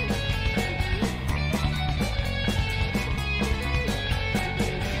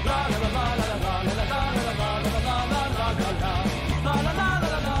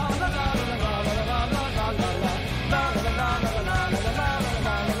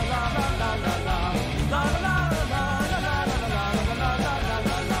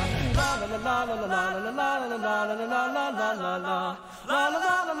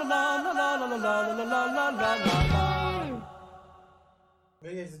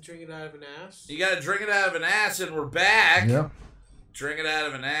 Maybe you have to drink it out of an ass. You got to drink it out of an ass, and we're back. Yeah. Drink it out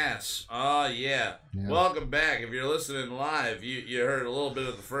of an ass. Oh, yeah. Welcome back. If you're listening live, you heard a little bit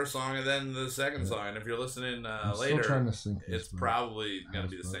of the first song and then the second song. And if you're listening I'm later, still trying to sync this, it's probably going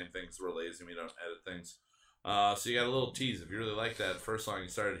to be the same thing because we're lazy and we don't edit things. So you got a little tease. If you really like that first song you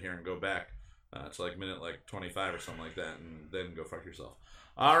started hearing, go back to like minute 25 or something like that, and then go fuck yourself.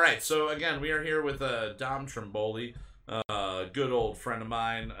 All right. So again, we are here with Dom Trimboli, good old friend of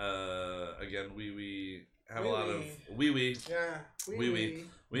mine. Again, we have a lot of we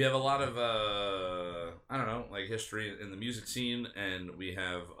have a lot of I don't know, like history in the music scene, and we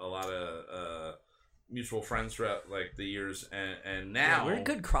have a lot of mutual friends throughout like the years, and now we're a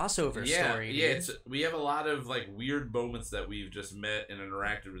good crossover story. Yeah, we have a lot of like weird moments that we've just met and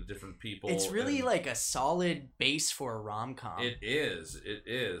interacted with different people. It's really like a solid base for a rom-com. It is.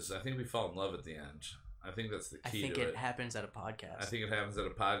 I think we fell in love at the end. I think that's the key. I think to it happens at a podcast. I think it happens at a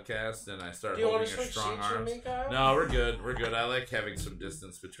podcast, and I start Do you holding want your to strong switch seats arms. with me, Kyle? No, we're good. We're good. I like having some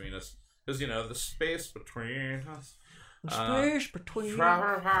distance between us because the space between us. Space between.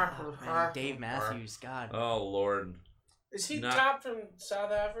 Man, Dave Matthews, God. Oh Lord. Is he top from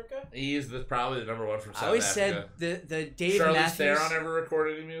South Africa? He is probably the number one from South Africa. I always said the Dave Charlize Matthews. Theron ever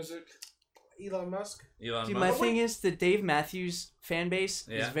recorded any music? Elon Musk. Dude, my thing is the Dave Matthews fan base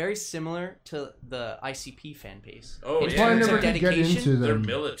is Yeah. very similar to the ICP fan base. Oh, in yeah. terms I never of could get dedication. into They're them.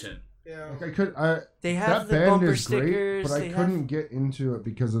 militant. Yeah. Like They have that the band bumper is great, stickers. but I they couldn't get into it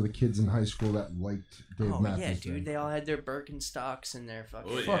because of the kids in high school that liked Dave Oh Matthews. yeah, dude! Band. They all had their Birkenstocks and their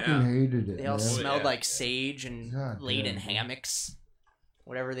fucking. Oh, yeah. Fucking hated it. They all man. smelled yeah. like sage and God laid in damn. hammocks.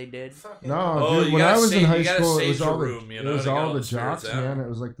 Whatever they did. Fucking No, Oh, dude, you when gotta I was sage- in high you gotta school, it sage was the all room, the, you it know, was to get all all the the spirits jocks, out. man. It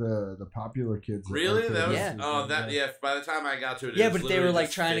was like the popular kids. that Really? liked That Dave was Yeah. Matthews, yeah. By the time I got to it, Yeah, it was but they were literally like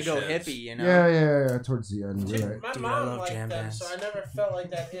just trying to go fish heads. hippie, you know. Yeah. Towards the end, Dude, you're right. my Dude, I mom love liked jam them, bands. so I never felt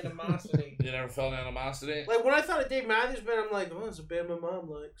like that animosity. You never felt animosity? Like when I thought of Dave Matthews Band, I'm like, oh, it's a band my mom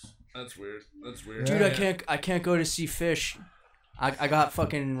likes. That's weird. Dude, Yeah. I can't go to see Fish. I got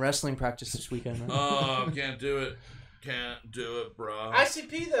fucking wrestling practice this weekend, man. Oh, can't do it. Can't do it, bro.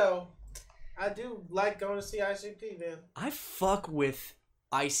 ICP though, I do like going to see ICP, man. I fuck with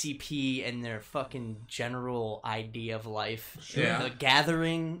ICP and their fucking general idea of life. Yeah. The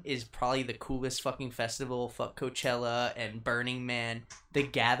Gathering is probably the coolest fucking festival. Fuck Coachella and Burning Man. The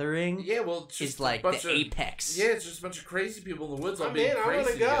Gathering Yeah, well, it's just is like a bunch the of, apex. Yeah, it's just a bunch of crazy people in the woods all I'm being in. I crazy want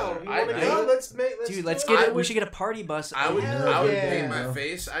to go. together. You want to I go? would- Let's Dude, do let's it. get I it. We would- should get a party bus. I would Hell yeah. paint my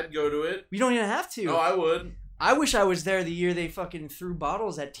face. I'd go to it. You don't even have to. Oh, I would. I wish I was there the year they fucking threw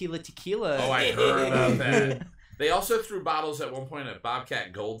bottles at Tila Tequila. Oh, I heard about that. They also threw bottles at one point at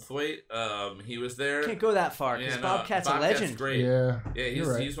Bobcat Goldthwait. He was there. Can't go that far because Yeah, no, Bobcat's a legend. Great. Yeah, Yeah,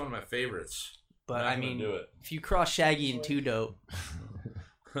 you're right. he's one of my favorites. But I'm not I gonna mean, do it. if you cross Shaggy and Two Dope,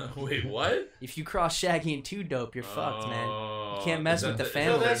 Wait, what? if you cross Shaggy and Two Dope, you're fucked, man. You can't mess Is with that the is that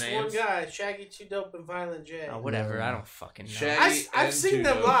family. So their that's names? one guy, Shaggy, Too Dope, and Violent J. Oh, whatever. Yeah. I don't fucking know. Shaggy- I've and seen Too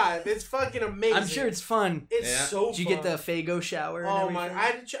them Dope. live. It's fucking amazing. I'm sure it's fun. It's Yeah. so. Did you get the fun. Fago shower? And Oh my!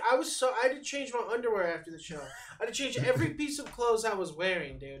 everything? I had to change my underwear after the show. I had to change every piece of clothes I was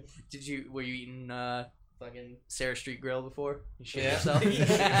wearing, dude. Were you eating fucking Sarah Street Grill before? You shit Yeah. yourself?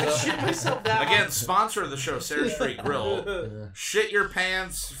 I shit myself that Again, much. sponsor of the show, Sarah Street Grill. Yeah. Shit your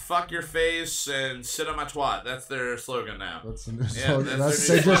pants, fuck your face, and sit on my twat. That's their slogan now. That's the new Yeah, slogan. that's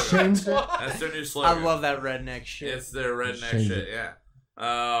They their new just slogan. changed it. That's their new I slogan. love that redneck shit. It's their redneck Change shit, it. yeah.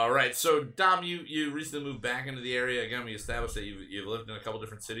 Right, so Dom, you recently moved back into the area. Again, we established that you've lived in a couple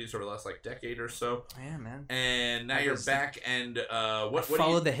different cities over the last decade or so, Yeah, man. and now I you're was- back. And what I do you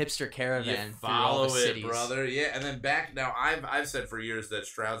followed the hipster you caravan through all follow the it, cities. brother? Yeah, and then back now. I've said for years that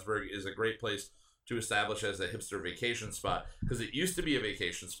Stroudsburg is a great place to establish as a hipster vacation spot because it used to be a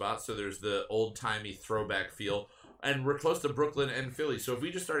vacation spot. So there's the old timey throwback feel. And we're close to Brooklyn and Philly. So if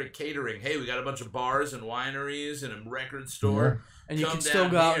we just started catering, hey, we got a bunch of bars and wineries and a record store. And you Come can still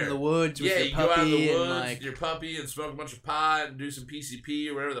down go out here. in the woods with Yeah, your you go out in puppy the woods and with like your puppy and smoke a bunch of pot and do some PCP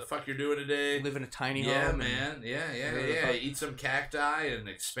or whatever the fuck you're doing today. live in a tiny Yeah, home. man. Yeah. whatever the fuck. Eat some cacti and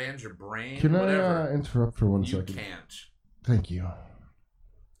expand your brain. Can whatever. I interrupt for 1 you second? can't. Thank you.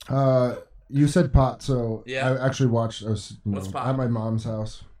 You said pot, so Yeah. I actually watched. I was What's pot? at my mom's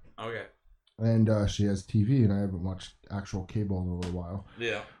house, Okay. and she has TV, and I haven't watched actual cable in a little while.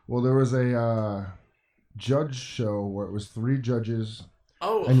 Yeah. Well, there was a judge show where it was 3 judges.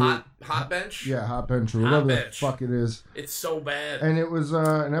 Oh, And hot bench? Yeah, hot bench or Hot whatever bench. the fuck it is. It's so bad. And it was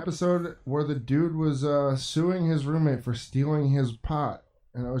an episode where the dude was suing his roommate for stealing his pot.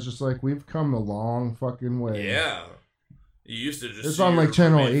 And I was just like, we've come a long fucking way. Yeah. You used to just. It's sue on, your like,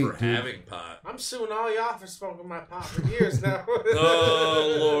 Channel roommate 8, for dude. having pot. I'm suing all y'all for smoking my pot for years now.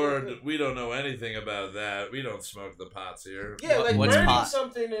 Oh Lord, we don't know anything about that. We don't smoke the pots here. Yeah, like What's burning pot?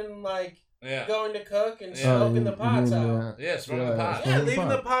 something and like Yeah. going to cook and Yeah. smoking the pots out. Yeah, smoking the pot. Yeah, Smoking leaving pot.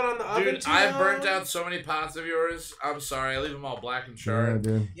 the pot on the oven Dude, too I've long. burnt out so many pots of yours. I'm sorry. I leave them all black and Yeah, charred.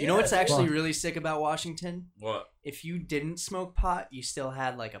 dude. You know what's Yeah, actually Fuck. really sick about Washington? What? If you didn't smoke pot, you still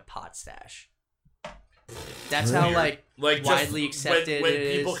had like a pot stash. That's Really? how like Like widely just accepted when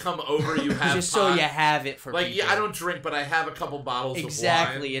it people is. come over, you have just pot. so you have it for Like people. yeah, I don't drink, but I have a couple bottles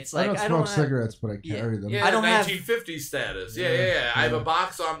exactly. of wine. It's like I don't smoke cigarettes, but I carry them. Yeah, I don't have- 1950 status. Yeah. Yeah. I have a Yeah.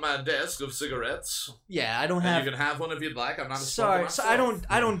 box on my desk of cigarettes. Yeah, I don't And have. you can have one if you'd like. I'm not a Sorry, smoker so myself.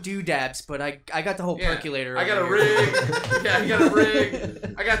 I don't do dabs, but I got the whole Yeah. percolator. I got a over here. rig. Yeah, I got a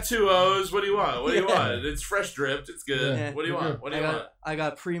rig. I got 2 O's. What do you want? What do you Yeah. want? It's fresh dripped. It's good. Yeah. What do you want? What do you want? I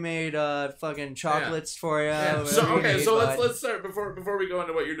got pre-made fucking chocolates for you. Yeah. So okay, so let's start before we go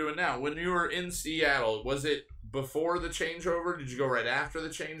into what you're doing now. When you were in Seattle, was it before the changeover? Did you go right after the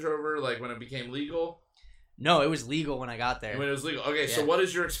changeover, like when it became legal? No, it was legal when I got there. When it was legal. Okay, so Yeah. what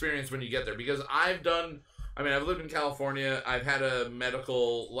is your experience when you get there? Because I've lived in California. I've had a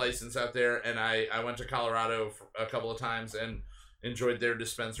medical license out there, and I went to Colorado for a couple of times and enjoyed their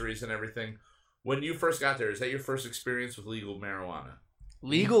dispensaries and everything. When you first got there, is that your first experience with legal marijuana?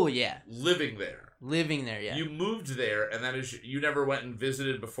 Legal, yeah. Living there. Living there, yeah. You moved there, and that is you never went and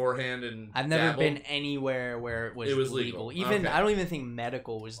visited beforehand and I've never dabbled? been anywhere where it was legal. Even Okay. I don't even think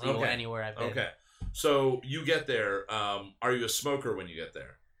medical was legal Okay. anywhere I've been. Okay. So you get there. Are you a smoker when you get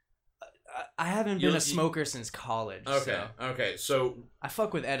there? I haven't You- been a you- smoker since college. Okay. So. Okay. So I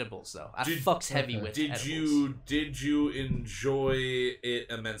fuck with edibles though. I Did- fucks heavy okay. with did edibles. you enjoy it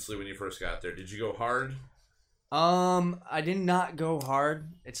immensely when you first got there? Did you go hard? I did not go hard.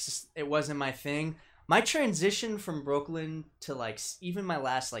 It's just it wasn't my thing. My transition from Brooklyn to like even my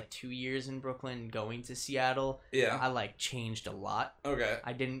last like 2 years in Brooklyn going to Seattle, Yeah. I like changed a lot. Okay.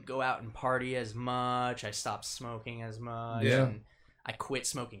 I didn't go out and party as much. I stopped smoking as much. Yeah. And I quit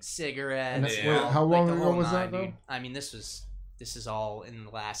smoking And cigarettes. that's- Yeah. wait, how long the ago whole was that, nine, though? dude. I mean, this is all in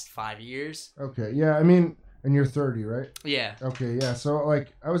the last 5 years. Okay, yeah, I mean, and you're 30, right? Yeah. Okay, yeah. So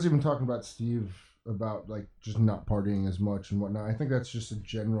like, I was even talking about Steve about like just not partying as much and whatnot. I think that's just a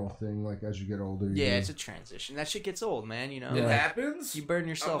general thing. Like as you get older. you- Yeah, it's a transition. That shit gets old, man. You know, It Yeah. happens. you burn I'm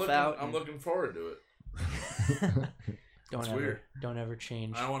yourself looking, out. I'm and looking forward to it. don't It's ever, weird. don't ever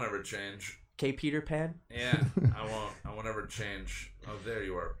change. I won't ever change. Okay, Peter Pan. Yeah, I won't ever change. Oh, there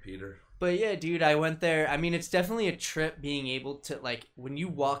you are, Peter. But yeah, dude, I went there. I mean, it's definitely a trip being able to like when you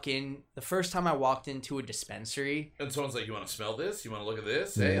walk in. The first time I walked into a dispensary, And someone's like, "You want to smell this? You want to look at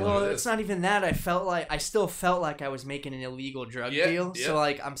this? Yeah. Hey, look well, at it's this." not even that. I still felt like I was making an illegal drug Yeah, deal. yeah. So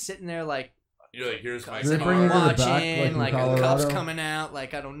like, I'm sitting there like You're like, "Here's my Do they car." bring you to the back, watching, like in a cup's Colorado? coming out.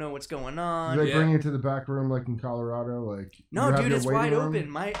 Like I don't know what's going Do on. they Yeah. bring you to the back room like in Colorado? Like No, you have dude, your it's waiting wide room?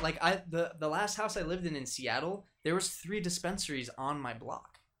 open. The last house I lived in Seattle, there was 3 dispensaries on my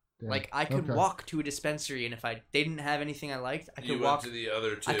block. Damn. Like I could Okay. walk to a dispensary, and if I didn't have anything I liked, I You could went walk. to the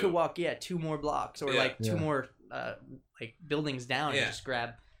other two. I could walk, 2 more blocks, or Yeah. like 2 Yeah. more like buildings down, Yeah. and just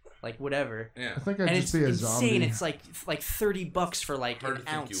grab like whatever. Yeah. I think I'd And just it's be a insane. zombie. It's like $30 for like Hard an to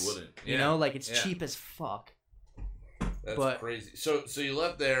think ounce. you wouldn't. You Yeah. know, like it's Yeah. cheap as fuck. That's but- crazy. So you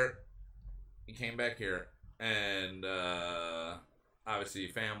left there, you came back here, and obviously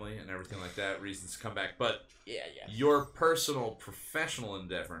family and everything like that, reasons to come back. But Yeah. your personal professional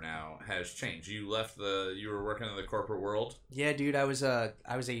endeavor now has changed. You were working in the corporate world Yeah, dude, I was a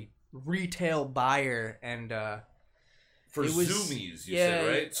retail buyer, and for It was- Zoomies, you yeah. said,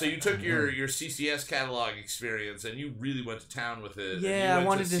 right? So you took your CCS catalog experience and you really went to town with it. and Yeah, you I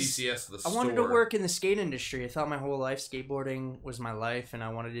wanted to to CCS the I store. wanted to work in the skate industry. I thought my whole life skateboarding was my life, and I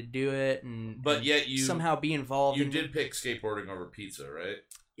wanted to do it, and But yet you somehow be involved. You in did pick skateboarding over pizza, right?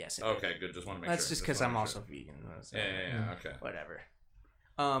 Yes. I did. Okay, good. Just want to make That's sure. just because wanna I'm make also sure. vegan. So Yeah. Okay. whatever.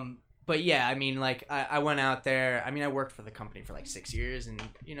 But yeah, I mean, like I went out there. I mean, I worked for the company for like 6 years, and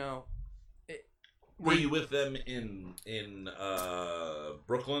you know, Were you with them in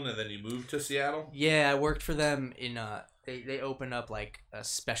Brooklyn and then you moved to Seattle? yeah, I worked for them in they opened up like a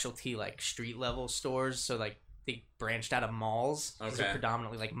specialty like street level stores, so like they branched out of malls. These are Okay.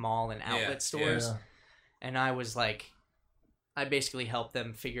 predominantly like mall and outlet Yeah, stores. Yeah. And I was like, I basically helped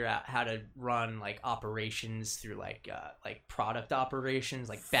them figure out how to run like operations through like product operations,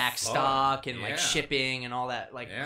 like back stock and yeah. like shipping and all that like Yeah.